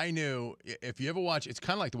 I knew, if you ever watch, it's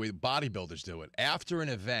kind of like the way the bodybuilders do it. After an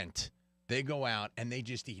event, they go out and they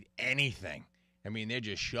just eat anything. I mean, they're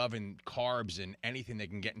just shoving carbs and anything they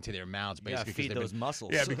can get into their mouths, basically. Feed those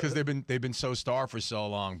muscles. Yeah, because they've been so starved for so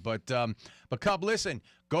long. But Cub, listen,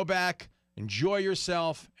 go back, enjoy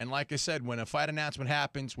yourself, and like I said, when a fight announcement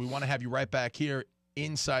happens, we want to have you right back here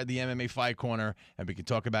inside the MMA Fight Corner, and we can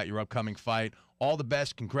talk about your upcoming fight. All the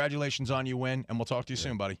best. Congratulations on your win, and we'll talk to you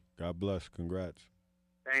soon, buddy. God bless. Congrats.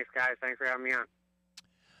 Thanks, guys. Thanks for having me on.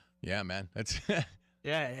 Yeah, man. That's.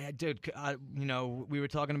 Yeah, dude. We were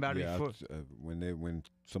talking about it before. When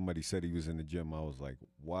somebody said he was in the gym, I was like,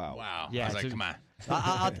 wow. Wow. Yeah, I was like, come on.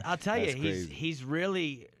 I'll tell you, crazy. he's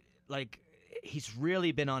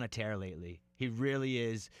really been on a tear lately. He really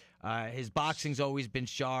is. His boxing's always been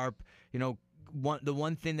sharp. The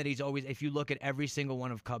one thing that he's always, if you look at every single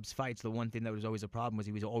one of Cub's fights, the one thing that was always a problem was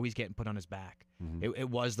he was always getting put on his back. Mm-hmm. It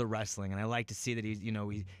was the wrestling, and I like to see that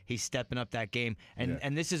he's stepping up that game.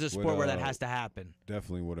 And this is a sport where that has to happen.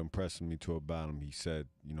 Definitely, what impressed me about him, he said,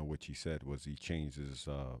 what he said was he changed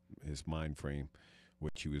his mind frame,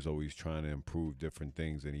 which he was always trying to improve different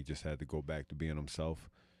things, and he just had to go back to being himself,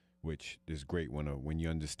 which is great when you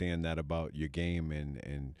understand that about your game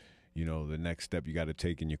and the next step you got to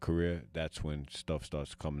take in your career. That's when stuff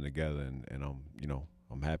starts coming together, and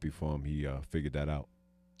I'm happy for him. He figured that out.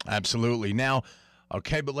 Absolutely. Now,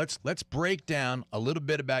 okay, but let's break down a little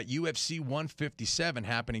bit about UFC 157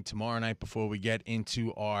 happening tomorrow night before we get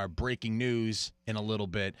into our breaking news in a little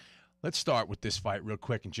bit. Let's start with this fight real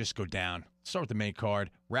quick and just go down. Start with the main card.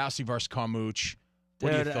 Rousey versus Carmouche.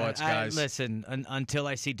 What are your thoughts, guys? Listen, until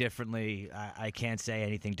I see differently, I can't say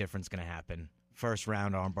anything different's going to happen. First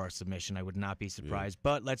round armbar submission, I would not be surprised.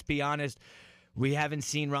 Yeah. But let's be honest, we haven't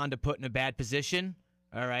seen Ronda put in a bad position.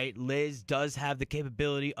 All right, Liz does have the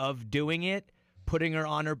capability of doing it, putting her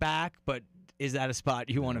on her back, but is that a spot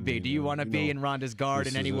you want to be? Do you want to be in Ronda's guard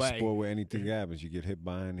in any way? This is a sport where anything happens. You get hit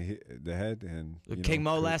behind the head, and King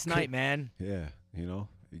Mo last night, man. Yeah, you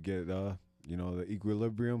get the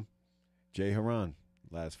equilibrium. Jay Haran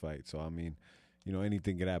last fight. So I mean,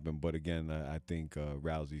 anything could happen. But again, I think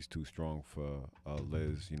Rousey's too strong for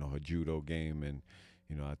Liz. Her judo game, and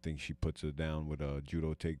I think she puts her down with a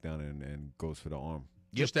judo takedown and goes for the arm.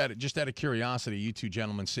 Just out of curiosity, you two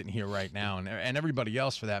gentlemen sitting here right now, and everybody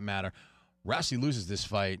else for that matter, Rousey loses this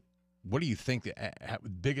fight. What do you think?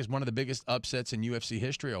 One of the biggest upsets in UFC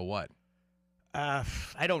history, or what? I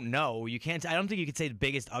don't know. You can't. I don't think you could say the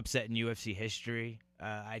biggest upset in UFC history.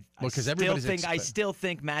 I still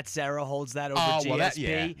think Matt Serra holds that over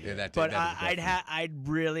GSP. But I'd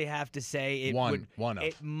really have to say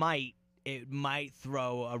it might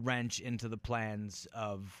throw a wrench into the plans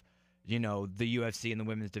of the UFC and the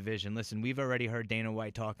women's division. Listen, we've already heard Dana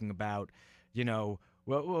White talking about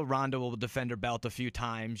Ronda will defend her belt a few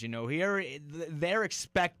times. They're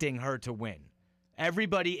expecting her to win.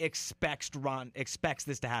 Everybody expects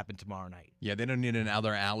this to happen tomorrow night. Yeah, they don't need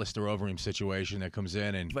another Alistair Overeem situation that comes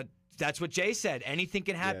in and. But that's what Jay said. Anything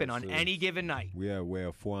can happen on any given night. We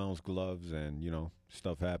wear 4-ounce gloves, and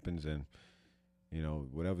stuff happens, and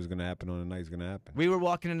whatever's gonna happen on the night is gonna happen. We were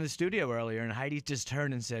walking into the studio earlier, and Heidi just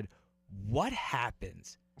turned and said, "What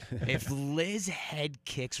happens if Liz head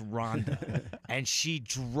kicks Ronda and she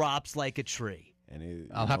drops like a tree?"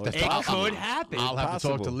 And I'll have to. It could happen. I'll have to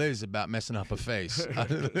talk to Liz about messing up her face.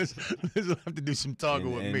 Liz will have to do some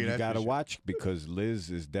talking with me. You got to watch, because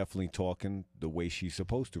Liz is definitely talking the way she's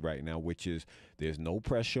supposed to right now, which is there's no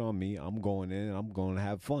pressure on me. I'm going in and I'm going to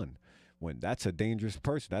have fun. When that's a dangerous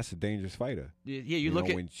person, that's a dangerous fighter. Yeah, you look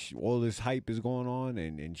at when all this hype is going on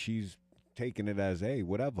and she's taking it as, hey,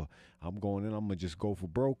 whatever, I'm going in, I'm gonna just go for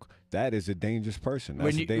broke. That is a dangerous person.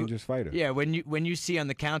 That's a dangerous fighter. Yeah, when you see on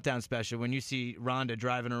the Countdown special, when you see Ronda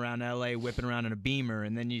driving around L.A. whipping around in a Beamer,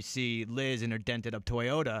 and then you see Liz in her dented up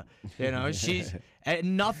Toyota, she's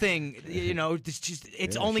nothing.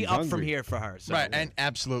 It's only up from here for her. So. Right, and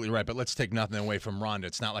absolutely right. But let's take nothing away from Ronda.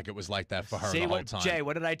 It's not like it was like that for her the whole time. Jay,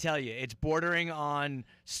 what did I tell you? It's bordering on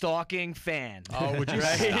stalking fan. Oh, would you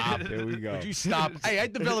stop? There we go. Would you stop? Hey, I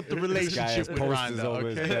developed a relationship with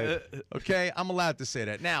Ronda. Okay, I'm allowed to say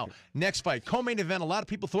that. Now, next fight, co-main event. A lot of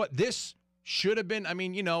people thought this should have been. I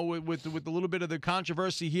mean, with a little bit of the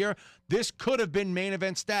controversy here, this could have been main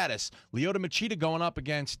event status. Lyoto Machida going up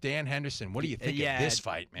against Dan Henderson. What do you think of this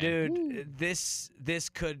fight, man? Dude, this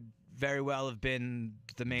could very well have been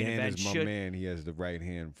the main event. Dan is my man. He has the right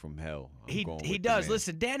hand from hell. He does.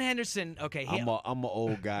 Listen, Dan Henderson. Okay, I'm an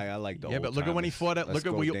old guy. I like the old. Yeah, but look at when he fought it. Look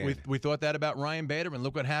at we thought that about Ryan Bader, and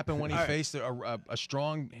look what happened when he faced a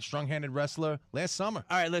strong-handed wrestler last summer.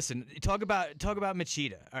 All right, listen. Talk about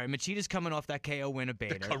Machida. All right, Machida's coming off that KO win of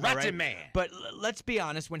Bader. The karate man. But let's be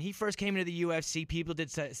honest. When he first came into the UFC, people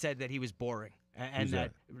said that he was boring. And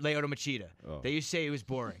that Lyoto Machida. Oh. They used to say he was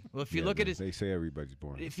boring. Well, if you look at his, they say everybody's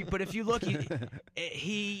boring. If you look,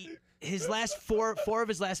 his last four of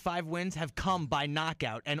his last 5 wins have come by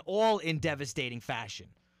knockout, and all in devastating fashion.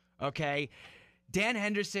 Okay, Dan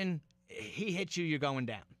Henderson, he hits you, you're going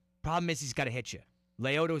down. Problem is, he's got to hit you.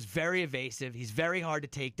 Lyoto is very evasive. He's very hard to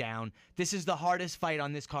take down. This is the hardest fight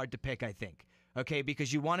on this card to pick, I think. Okay,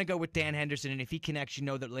 because you want to go with Dan Henderson, and if he connects, you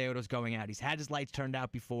know that Lyoto's going out. He's had his lights turned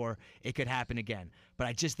out before. It could happen again. But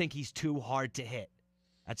I just think he's too hard to hit.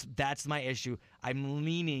 That's my issue. I'm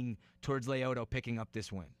leaning towards Lyoto picking up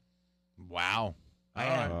this win. Wow.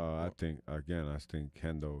 I think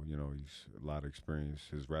Hendo, he's a lot of experience.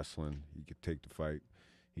 His wrestling, he could take the fight.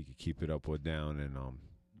 He could keep it up or down, and,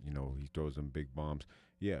 he throws them big bombs.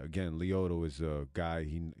 Yeah, again, Lyoto is a guy.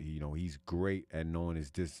 He's great at knowing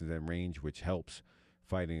his distance and range, which helps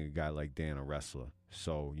fighting a guy like Dan, a wrestler.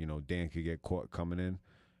 So Dan could get caught coming in.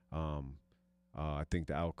 I think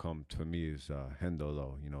the outcome for me is Hendo,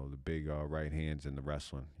 though. The big right hands and the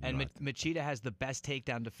wrestling. And Machida has the best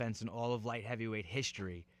takedown defense in all of light heavyweight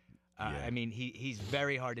history. I mean, he's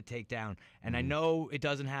very hard to take down. And I know it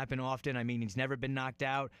doesn't happen often. I mean, he's never been knocked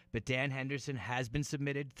out. But Dan Henderson has been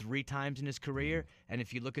submitted 3 times in his career. And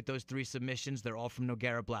if you look at those 3 submissions, they're all from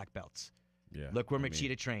Nogueira black belts. Yeah, look where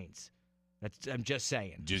Machida trains. I'm just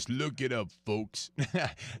saying. Just look it up, folks.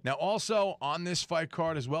 Now, also on this fight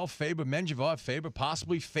card as well, Faber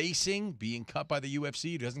possibly being cut by the UFC.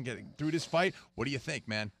 He doesn't get through this fight. What do you think,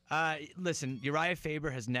 man? Listen, Uriah Faber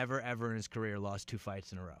has never, ever in his career lost 2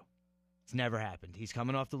 fights in a row. It's never happened. He's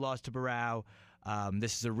coming off the loss to Barao.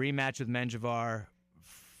 This is a rematch with Menjivar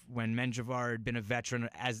when Menjivar had been a veteran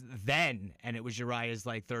and it was Uriah's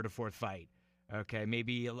 3rd or 4th fight. Okay,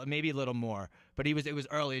 maybe a little more, but it was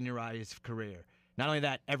early in Uriah's career. Not only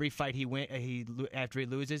that, every fight after he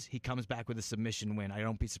loses, he comes back with a submission win. I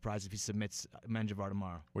don't be surprised if he submits Menjivar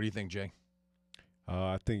tomorrow. What do you think, Jay?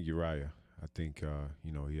 I think Uriah. I think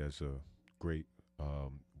he has a great,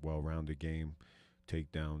 well-rounded game.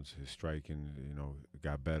 Takedowns, his striking,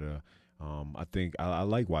 got better. I think I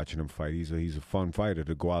like watching him fight. He's a fun fighter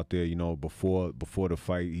to go out there. Before the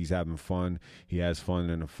fight, he's having fun. He has fun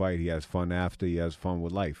in the fight. He has fun after. He has fun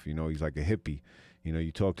with life. He's like a hippie.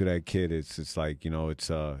 You talk to that kid, it's like it's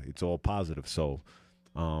all positive. So,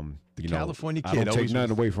 the California kid. I don't take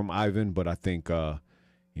nothing away from Ivan, but I think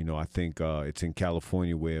it's in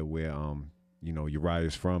California where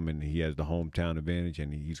Uriah's from, and he has the hometown advantage,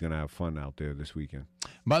 and he's going to have fun out there this weekend.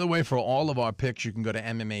 By the way, for all of our picks, you can go to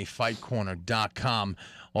MMAFightCorner.com.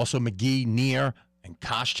 Also, McGee, Neer, and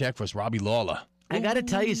Koscheck versus Robbie Lawler. I got to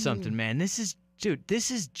tell you something, man. This is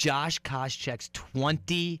Josh Koscheck's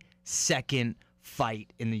 22nd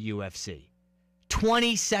fight in the UFC.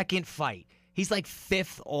 22nd fight. He's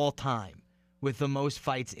 5th all time with the most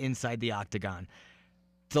fights inside the octagon.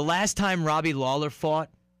 The last time Robbie Lawler fought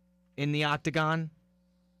in the octagon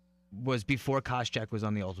was before Koscheck was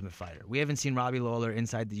on The Ultimate Fighter. We haven't seen Robbie Lawler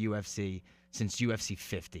inside the UFC since UFC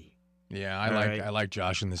 50. Yeah, I like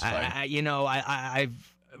Josh in this fight.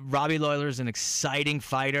 Robbie Lawler is an exciting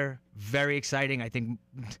fighter, very exciting. I think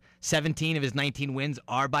 17 of his 19 wins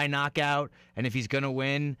are by knockout, and if he's going to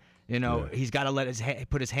win, he's got to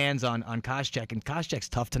put his hands on Koscheck, and Koscheck's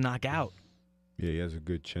tough to knock out. Yeah, he has a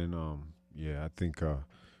good chin. I think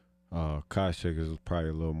Koscheck is probably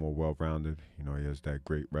a little more well-rounded. He has that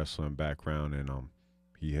great wrestling background, and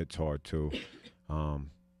he hits hard too.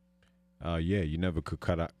 You never could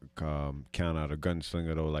count out a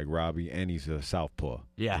gunslinger though like Robbie, and he's a southpaw.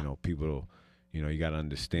 Yeah, people, you got to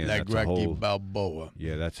understand like that's Rocky a whole Balboa.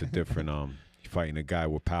 Yeah, that's a different. Fighting a guy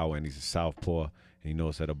with power, and he's a southpaw, and he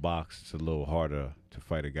knows how to box. It's a little harder to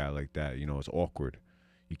fight a guy like that. It's awkward.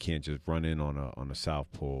 You can't just run in on a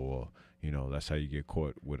southpaw, or that's how you get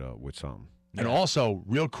caught with something. And also,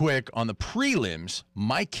 real quick, on the prelims,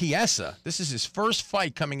 Mike Chiesa, this is his first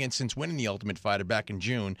fight coming in since winning the Ultimate Fighter back in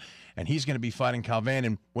June, and he's going to be fighting Calvan.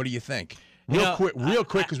 And what do you think? Real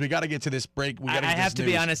quick, because we got to get to this break. I have to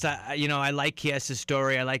be honest. I like Chiesa's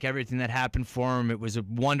story. I like everything that happened for him. It was a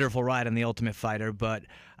wonderful ride on the Ultimate Fighter, but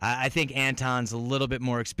I think Anton's a little bit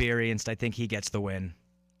more experienced. I think he gets the win.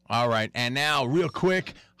 All right, and now, real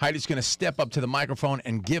quick, Heidi's going to step up to the microphone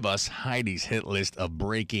and give us Heidi's hit list of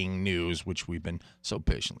breaking news, which we've been so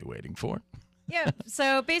patiently waiting for. Yeah,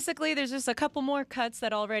 so basically there's just a couple more cuts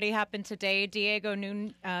that already happened today. Diego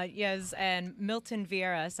Nunez and Milton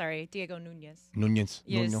Vieira. Diego Nunez. Nunez.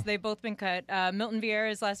 Yes, they've both been cut. Milton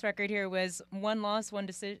Vieira's last record here was 1 loss, 1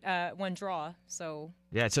 draw. So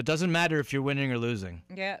it doesn't matter if you're winning or losing.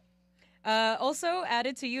 Yeah. Also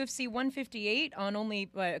added to UFC 158 on only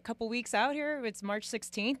a couple weeks out here. It's March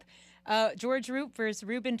 16th. George Roop versus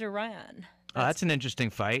Ruben Duran. That's an interesting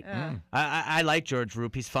fight. I like George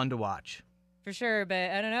Roop. He's fun to watch. For sure,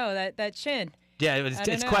 but I don't know, that chin. Yeah,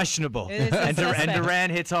 it's questionable. And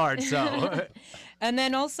Duran hits hard, so. And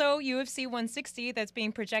then also UFC 160 that's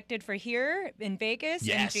being projected for here in Vegas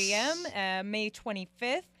in GM, May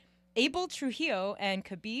 25th. Abel Trujillo and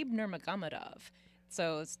Khabib Nurmagomedov.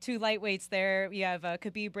 So it's 2 lightweights there. You have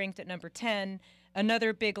Khabib ranked at number 10.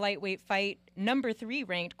 Another big lightweight fight, number 3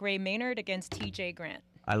 ranked Gray Maynard against TJ Grant.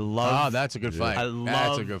 I love. Oh, that's a good fight.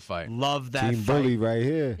 That's a good fight. Love that Team fight. Bully right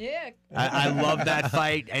here. Yeah. I love that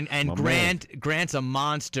fight. And Grant's a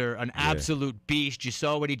monster, an absolute beast. You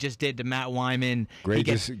saw what he just did to Matt Wyman. Gray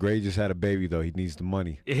just had a baby, though. He needs the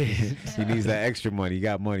money. He needs that extra money. He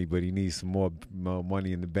got money, but he needs some more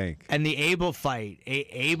money in the bank. And the Abel fight.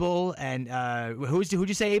 Abel and who'd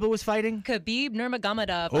you say Abel was fighting? Khabib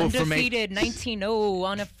Nurmagomedov, undefeated 19-0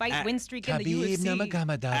 on a fight win streak in the UFC. Khabib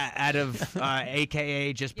Nurmagomedov. Out of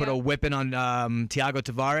AKA just put a whipping on Thiago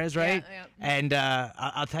Tavares, right? Yeah. And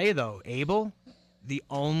I'll tell you, though, Abel, the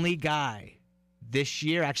only guy this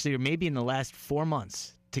year, actually, or maybe in the last 4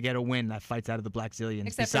 months, to get a win that fights out of the Black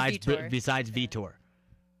Zillions, besides Vitor.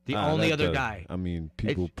 The only other guy. I mean,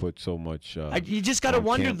 people put so much. You just got to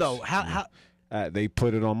wonder, camps, though, how they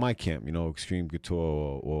put it on my camp, Extreme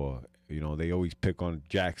Couture or they always pick on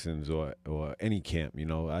Jackson's or any camp,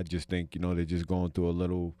 I just think, they're just going through a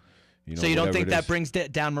little. So you don't think that brings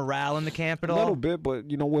down morale in the camp at all? A little bit, but,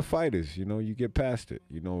 we're fighters. You get past it.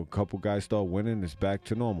 A couple guys start winning, it's back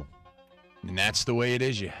to normal. And that's the way it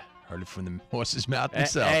is. You heard it from the horse's mouth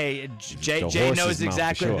himself. Hey, Jay knows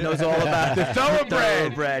exactly, knows all about the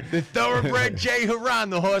thoroughbred. The thoroughbred Jay Haran,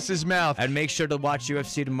 the horse's mouth. And make sure to watch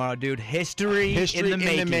UFC tomorrow, dude. History in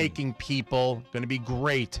the making, people. Going to be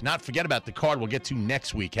great. Not forget about the card we'll get to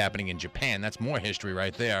next week happening in Japan. That's more history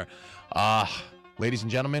right there. Ladies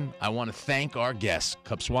and gentlemen, I want to thank our guests,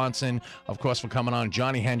 Cub Swanson, of course, for coming on,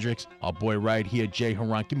 Johny Hendricks, our boy right here, Jay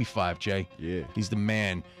Haran. Give me 5, Jay. Yeah. He's the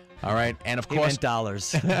man. All right, and of course,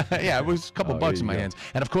 dollars. Yeah, it was a couple bucks in my hands.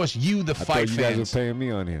 And of course, you, the fight fans. You guys were paying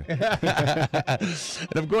me on here.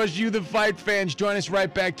 And of course, you, the fight fans, join us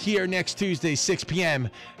right back here next Tuesday, 6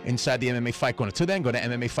 p.m. inside the MMA Fight Corner. Till then, go to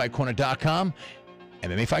MMAFightCorner.com.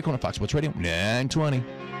 MMA Fight Corner, Fox Sports Radio, 920.